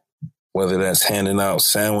people. Whether that's handing out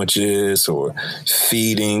sandwiches or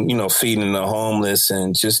feeding the homeless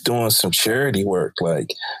and just doing some charity work,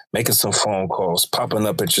 like making some phone calls, popping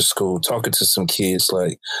up at your school, talking to some kids,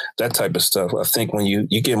 like that type of stuff. I think when you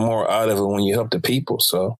get more out of it when you help the people.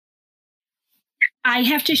 So, I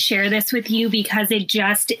have to share this with you because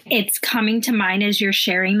it's coming to mind as you're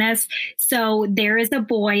sharing this. So there is a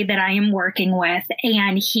boy that I am working with,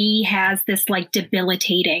 and he has this like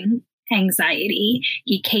debilitating anxiety.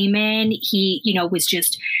 He came in, he, was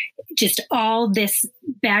just all this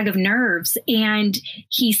bag of nerves. And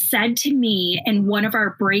he said to me in one of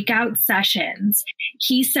our breakout sessions,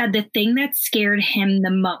 he said the thing that scared him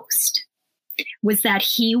the most was that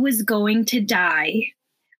he was going to die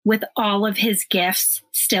with all of his gifts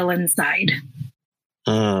still inside.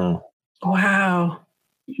 Wow.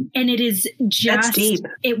 And it is just, that's deep.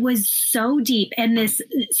 It was so deep. And this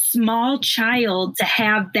small child to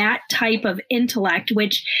have that type of intellect,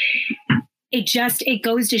 which it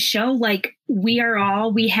goes to show like we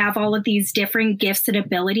have all of these different gifts and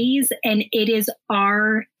abilities, and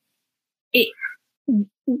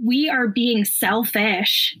we are being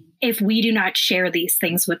selfish if we do not share these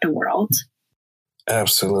things with the world.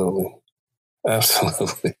 Absolutely. Yeah.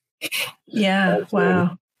 Absolutely.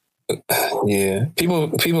 Wow. Yeah.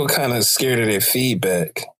 People kind of scared of their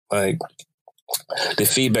feedback, like the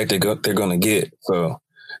feedback they're going to get. So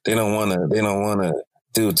they don't want to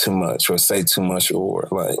do too much or say too much, or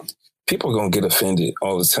like people are going to get offended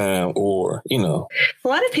all the time, or, A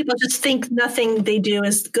lot of people just think nothing they do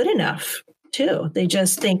is good enough too. They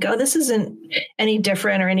just think, oh, this isn't any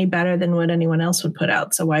different or any better than what anyone else would put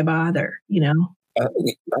out. So why bother, I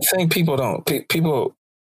think people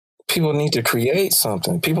need to create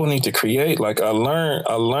something. People need to create. Like I learn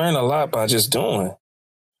a lot by just doing.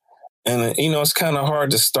 And, it's kind of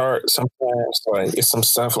hard to start sometimes. Like it's some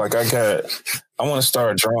stuff like I want to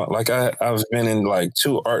start drawing. Like I've been in like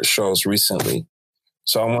 2 art shows recently.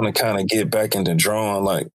 So I want to kind of get back into drawing,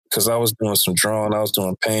 like, because I was doing some drawing. I was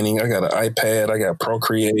doing painting. I got an iPad. I got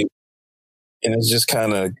Procreate. And it's just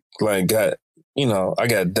kind of like I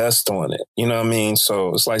got dust on it. You know what I mean?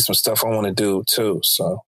 So it's like some stuff I want to do too.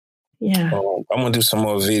 So yeah, I want to do some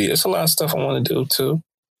more videos. It's a lot of stuff I want to do too.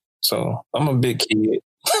 So I'm a big kid.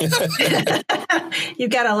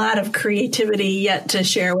 You've got a lot of creativity yet to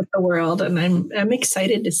share with the world, and I'm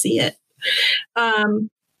excited to see it.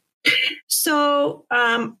 So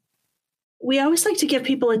we always like to give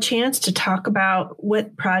people a chance to talk about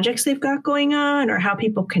what projects they've got going on or how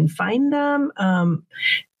people can find them. Am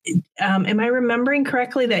I remembering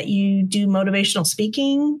correctly that you do motivational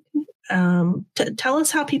speaking? Tell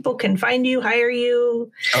us how people can find you, hire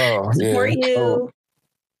you, support you.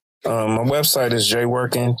 My website is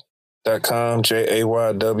jayworking.com,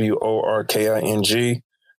 JAYWORKING.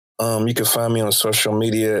 You can find me on social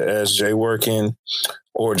media as Jayworking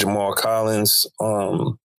or Jamal Collins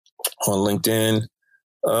on LinkedIn.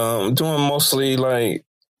 Doing mostly like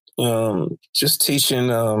just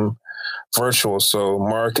teaching virtual, so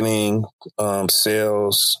marketing,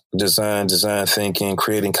 sales, design thinking,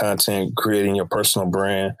 creating content, creating your personal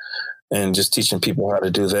brand, and just teaching people how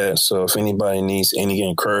to do that. So if anybody needs any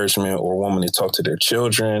encouragement or want me to talk to their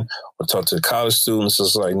children or talk to the college students,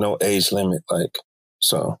 it's like no age limit. Like,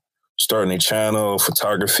 so starting a channel,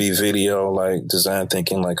 photography, video, like design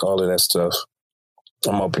thinking, like all of that stuff.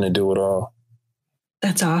 I'm open to do it all.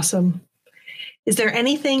 That's awesome. Is there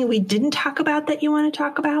anything we didn't talk about that you want to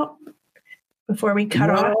talk about before we cut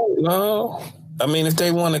off? No. I mean, if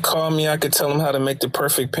they want to call me, I could tell them how to make the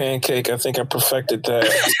perfect pancake. I think I perfected that.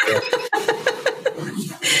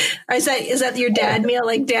 Is that your dad meal?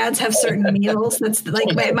 Like dads have certain meals. That's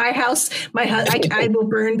like my house. I will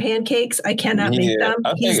burn pancakes. I cannot make them.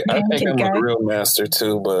 I think I'm a real master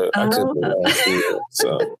too, but I could do that.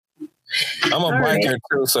 So I'm a biker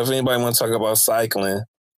too. So if anybody wants to talk about cycling,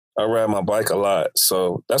 I ride my bike a lot.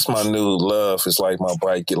 So that's my new love. It's like my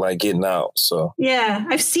bike, like getting out. So yeah,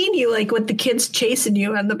 I've seen you like with the kids chasing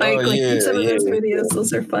you on the bike. In some of those videos,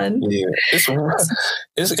 those are fun. Yeah, it's rough.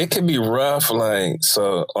 It can be rough. Like,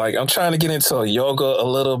 so like I'm trying to get into yoga a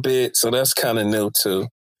little bit. So that's kind of new too.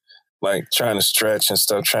 Like trying to stretch and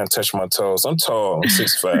stuff, trying to touch my toes. I'm tall. I'm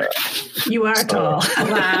 6'5". You are tall.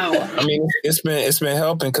 Wow. I mean, it's been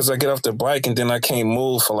helping because I get off the bike and then I can't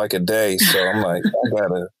move for like a day. So I'm like,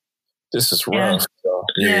 this is rough. So,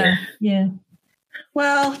 yeah.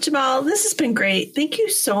 Well, Jamal, this has been great. Thank you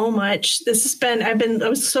so much. This has been, I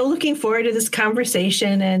was so looking forward to this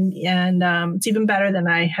conversation, and it's even better than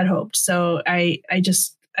I had hoped. So I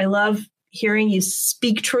love hearing you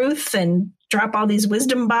speak truth and drop all these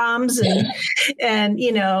wisdom bombs and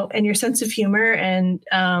your sense of humor. And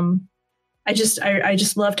I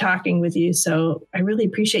just love talking with you. So I really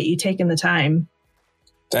appreciate you taking the time.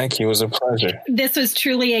 Thank you. It was a pleasure. This was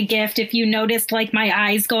truly a gift. If you noticed like my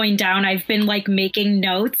eyes going down, I've been like making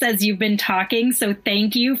notes as you've been talking. So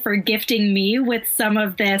thank you for gifting me with some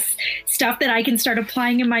of this stuff that I can start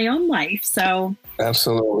applying in my own life. So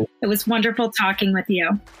absolutely. It was wonderful talking with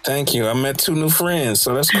you. Thank you. I met 2 new friends,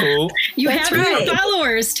 so that's cool. You That's have right. new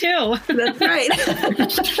followers too. That's right.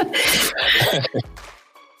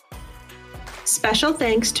 Special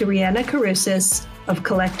thanks to Rihanna Carusis of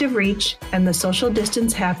Collective Reach and the Social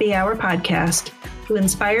Distance Happy Hour podcast, who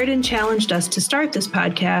inspired and challenged us to start this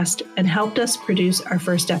podcast and helped us produce our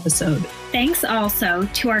first episode. Thanks also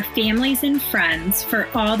to our families and friends for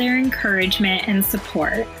all their encouragement and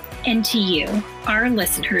support. And to you, our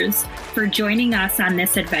listeners, for joining us on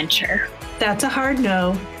this adventure. That's a Hard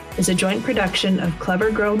No is a joint production of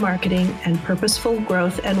Clever Grow Marketing and Purposeful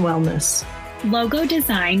Growth and Wellness. Logo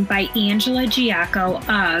design by Angela Giacco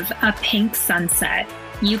of A Pink Sunset.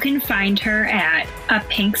 You can find her at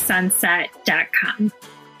apinksunset.com.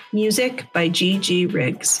 Music by G.G.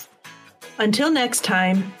 Riggs. Until next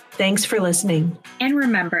time, thanks for listening. And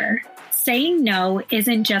remember, saying no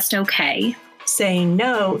isn't just okay. Saying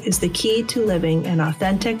no is the key to living an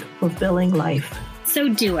authentic, fulfilling life. So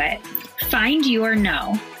do it. Find your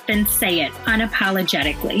no, then say it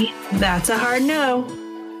unapologetically. That's a hard no.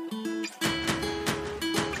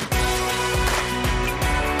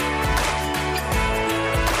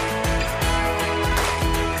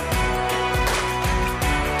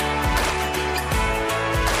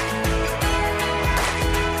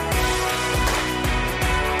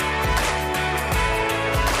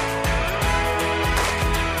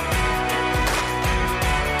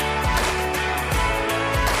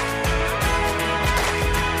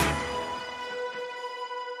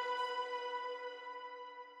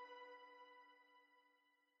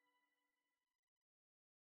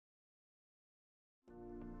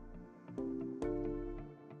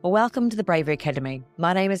 Welcome to the Bravery Academy.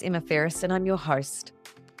 My name is Emma Ferris and I'm your host.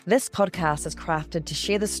 This podcast is crafted to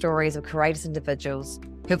share the stories of courageous individuals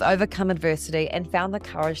who've overcome adversity and found the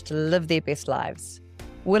courage to live their best lives.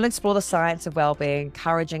 We'll explore the science of well-being,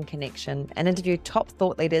 courage and connection, and interview top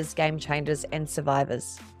thought leaders, game changers, and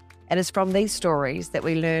survivors. It is from these stories that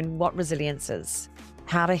we learn what resilience is,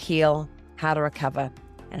 how to heal, how to recover,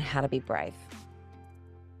 and how to be brave.